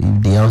ourselves.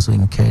 If they are also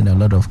incurring a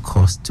lot of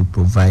cost to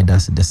provide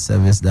us the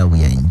service that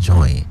we are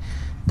enjoying,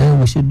 then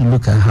we should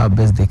look at how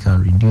best they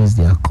can reduce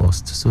their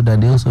cost, so that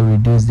they also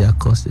reduce their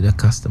cost to the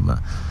customer.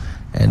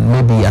 And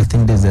maybe I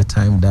think there's a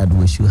time that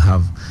we should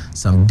have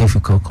some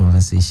difficult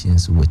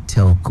conversations with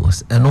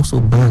telcos and also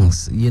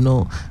banks. You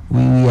know,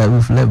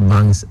 we've left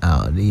banks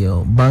out. You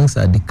know, banks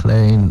are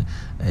declaring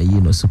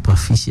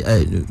superficial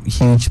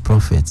huge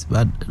profits,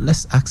 but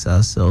let's ask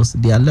ourselves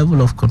their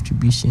level of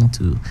contribution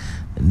to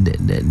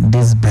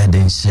this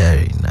burden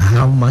sharing.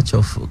 How much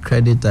of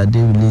credit are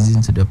they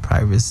releasing to the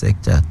private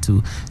sector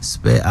to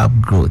spur up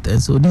growth? And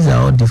so these are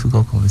all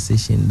difficult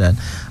conversations that,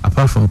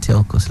 apart from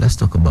telcos, let's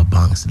talk about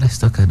banks. Let's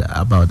talk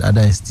about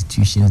other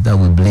institutions that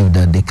we believe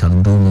that they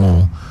can do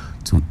more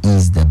to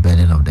ease the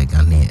burden of the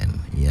Ghanaian.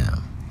 Yeah.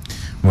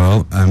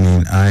 Well, I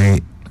mean,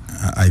 I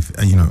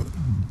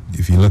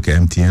if you look at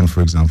MTN,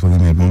 for example, they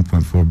made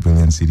 1.4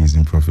 billion cedis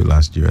in profit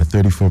last year, a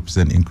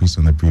 34% increase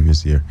on the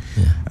previous year.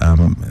 Yeah.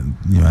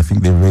 I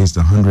think they raised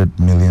 100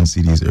 million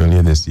cedis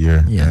earlier this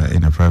year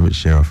in a private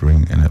share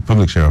offering, in a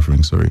public share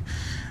offering, sorry.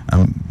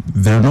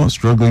 They're not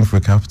struggling for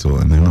capital,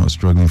 and they're not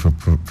struggling for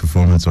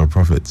performance or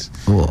profits.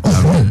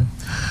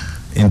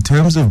 In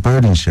terms of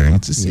burden sharing,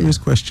 it's a serious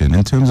question.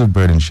 In terms of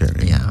burden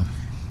sharing,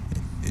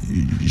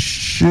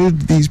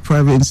 should these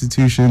private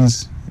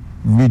institutions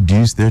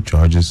reduce their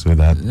charges so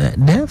that...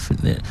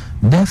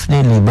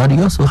 Definitely, but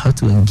you also have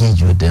to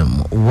engage with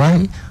them.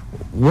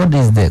 What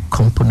is the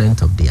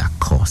component of their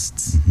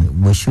costs?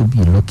 Mm-hmm. We should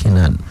be looking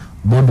at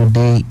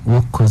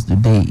what cost do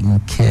they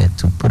incur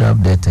to put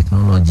up the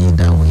technology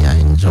that we are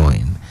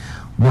enjoying?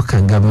 What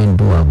can government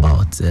do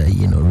about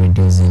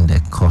reducing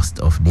the cost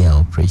of their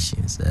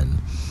operations? And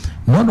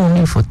not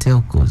only for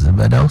telcos,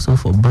 but also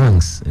for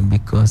banks,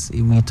 because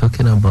if we're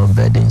talking about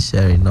burden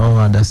sharing, all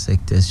other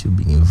sectors should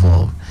be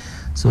involved,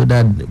 so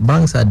that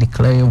banks are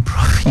declaring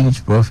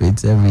huge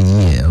profits every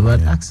year.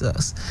 But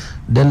access,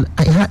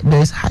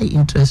 there's high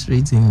interest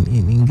rates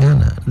in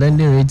Ghana.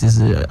 Lending rate is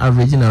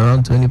averaging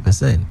around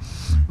 20%,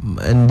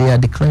 and they are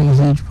declaring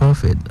huge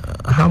profit.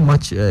 How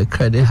much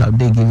credit have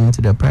they given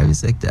to the private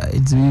sector?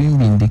 It's really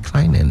been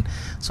declining.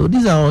 So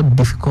these are all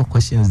difficult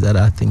questions that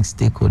I think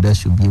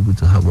stakeholders should be able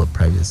to have with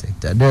private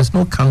sector. There's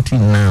no country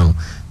now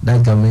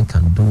that government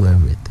can do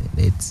everything.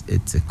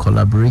 It's a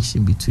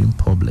collaboration between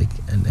public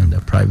and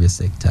the private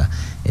sector,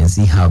 and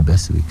see how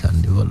best we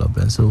can develop.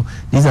 And so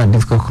these are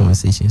difficult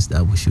conversations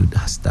that we should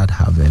start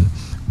having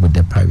with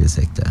the private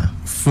sector.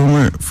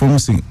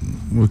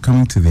 We're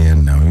coming to the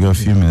end now. We've got a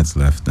few minutes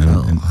left,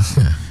 and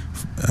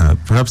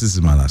perhaps this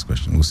is my last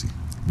question. We'll see.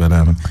 But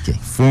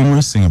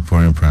former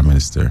Singaporean Prime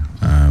Minister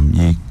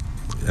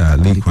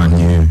Lee Kuan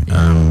Yew,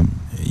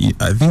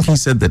 I think he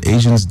said that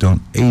Asians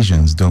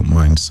don't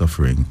mind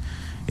suffering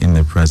in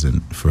the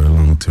present for a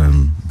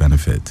long-term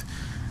benefit.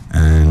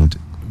 And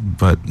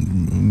But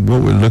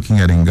what we're looking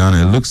at in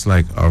Ghana, it looks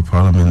like our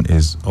parliament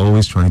is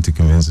always trying to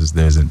convince us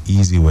there's an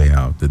easy way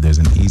out, that there's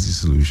an easy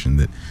solution,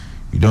 that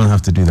you don't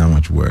have to do that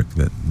much work,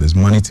 that there's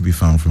money to be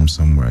found from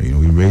somewhere. You know,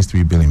 we raised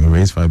 3 billion, we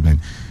raised 5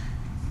 billion.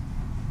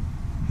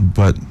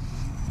 But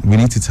we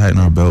need to tighten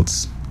our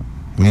belts.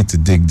 We need to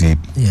dig deep.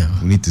 Yeah.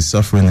 We need to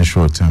suffer in the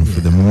short term for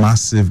the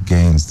massive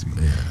gains.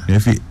 You know,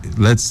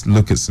 let's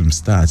look at some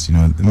stats. You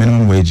know, the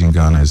minimum wage in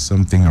Ghana is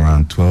something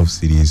around 12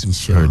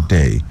 cedis per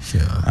day.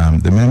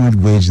 The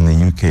minimum wage in the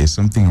UK is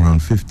something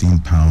around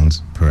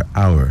 £15 per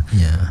hour.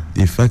 Yeah.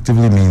 It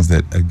effectively means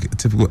that a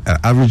typical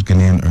average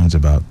Ghanaian earns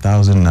about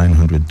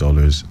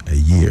 $1,900 a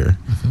year,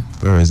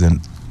 whereas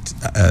an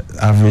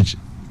average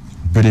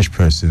British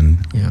person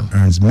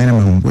earns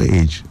minimum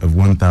wage of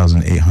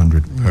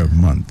 1,800 per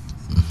month.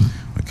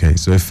 Okay,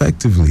 so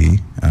effectively,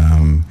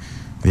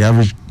 the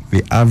average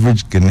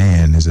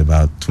Ghanaian is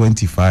about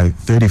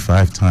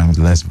 35 times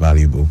less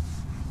valuable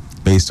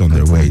based on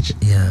their wage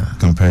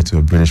compared to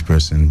a British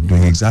person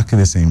doing exactly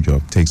the same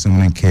job. Take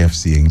someone in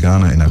KFC in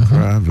Ghana, in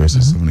Accra,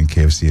 versus someone in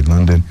KFC in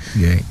London,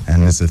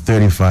 and it's a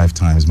 35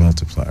 times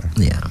multiplier.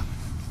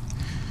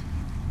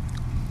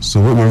 So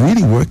what we're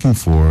really working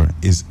for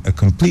is a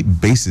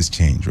complete basis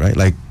change, right?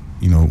 Like,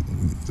 you know,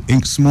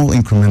 small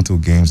incremental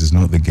games is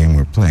not the game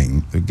we're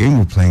playing. The game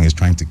we're playing is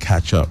trying to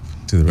catch up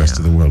to the rest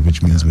of the world,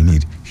 which means we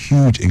need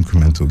huge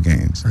incremental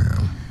gains.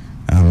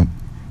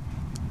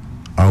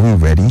 Are we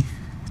ready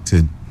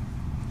to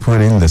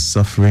put in the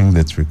suffering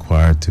that's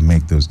required to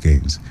make those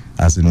gains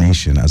as a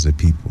nation, as a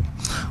people?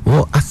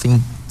 Well, I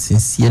think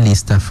sincerely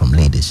start from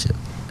leadership.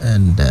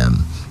 And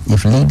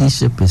if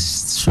leadership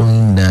is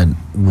showing that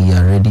we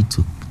are ready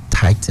to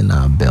tighten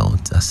our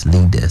belt as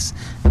leaders,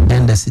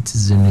 then the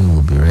citizenry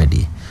will be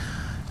ready.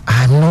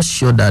 I'm not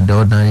sure that the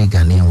ordinary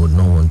Ghanaian would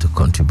not want to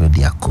contribute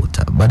their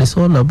quota, but it's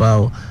all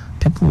about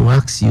people who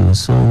ask you,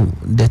 so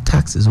the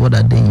taxes, what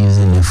are they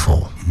using it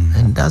for?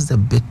 And that's the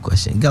big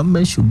question.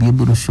 Government should be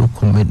able to show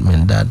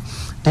commitment that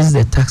this is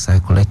the tax I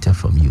collected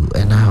from you,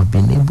 and I have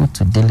been able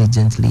to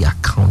diligently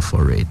account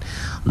for it.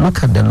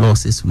 Look at the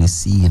losses we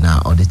see in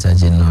our Auditor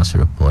General's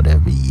report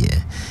every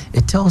year.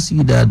 It tells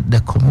you that the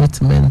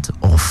commitment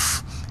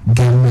of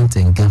government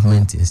and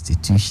government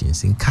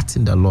institutions in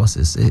cutting the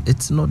losses,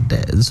 it's not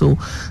there. So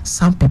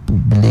some people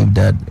believe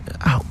that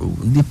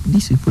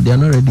these people, they are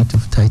not ready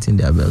to tighten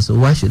their belts, so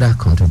why should I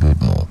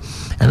contribute more?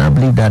 And I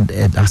believe that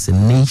as a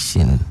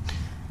nation,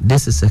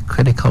 this is a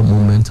critical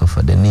moment of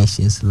the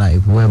nation's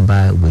life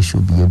whereby we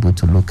should be able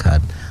to look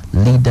at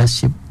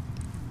leadership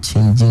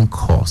changing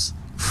course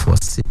for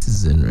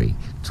citizenry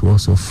to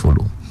also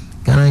follow.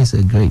 Ghana is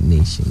a great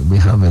nation. We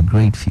have a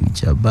great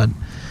future, but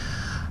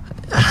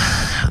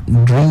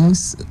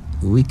dreams,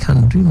 we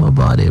can dream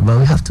about it, but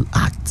we have to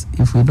act.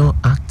 If we don't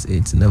act,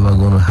 it's never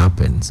going to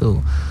happen.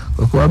 So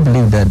I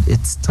believe that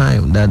it's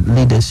time that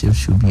leadership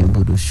should be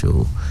able to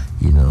show,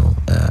 you know,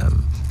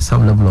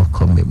 some level of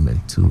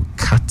commitment to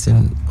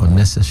cutting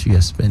unnecessary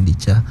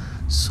expenditure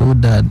so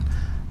that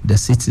the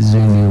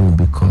citizenry will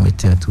be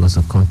committed to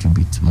also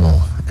contribute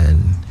more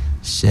and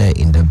share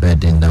in the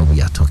burden that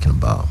we are talking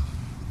about.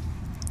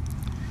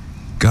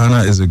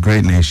 Ghana is a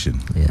great nation.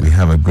 We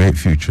have a great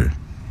future,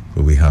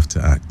 but we have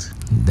to act.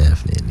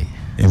 Definitely.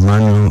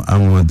 Emmanuel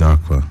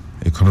Amwa-Darkwa,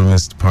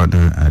 economist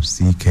partner at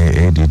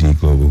CKADD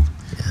Global.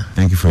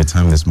 Thank you for your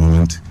time this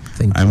moment.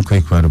 Thank you. I'm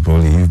Kwaku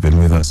Adeboli. You've been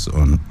with us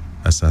on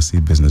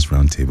Asaase Business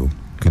Roundtable.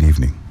 Good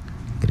evening.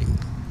 Good evening.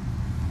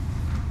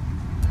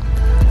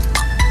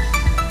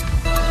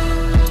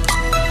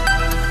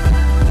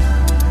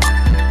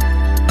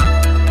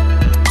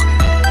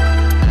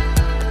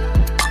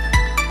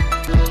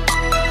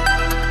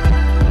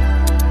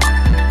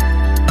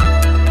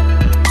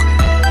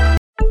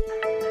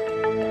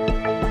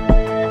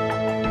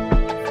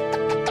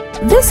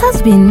 This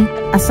has been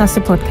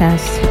Asaase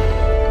Podcast.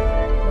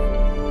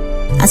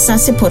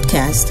 Asaase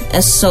Podcast,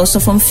 a source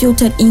of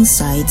unfiltered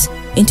insights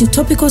into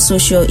topical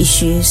social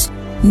issues,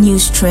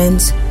 news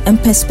trends,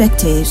 and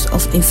perspectives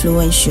of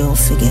influential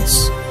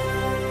figures.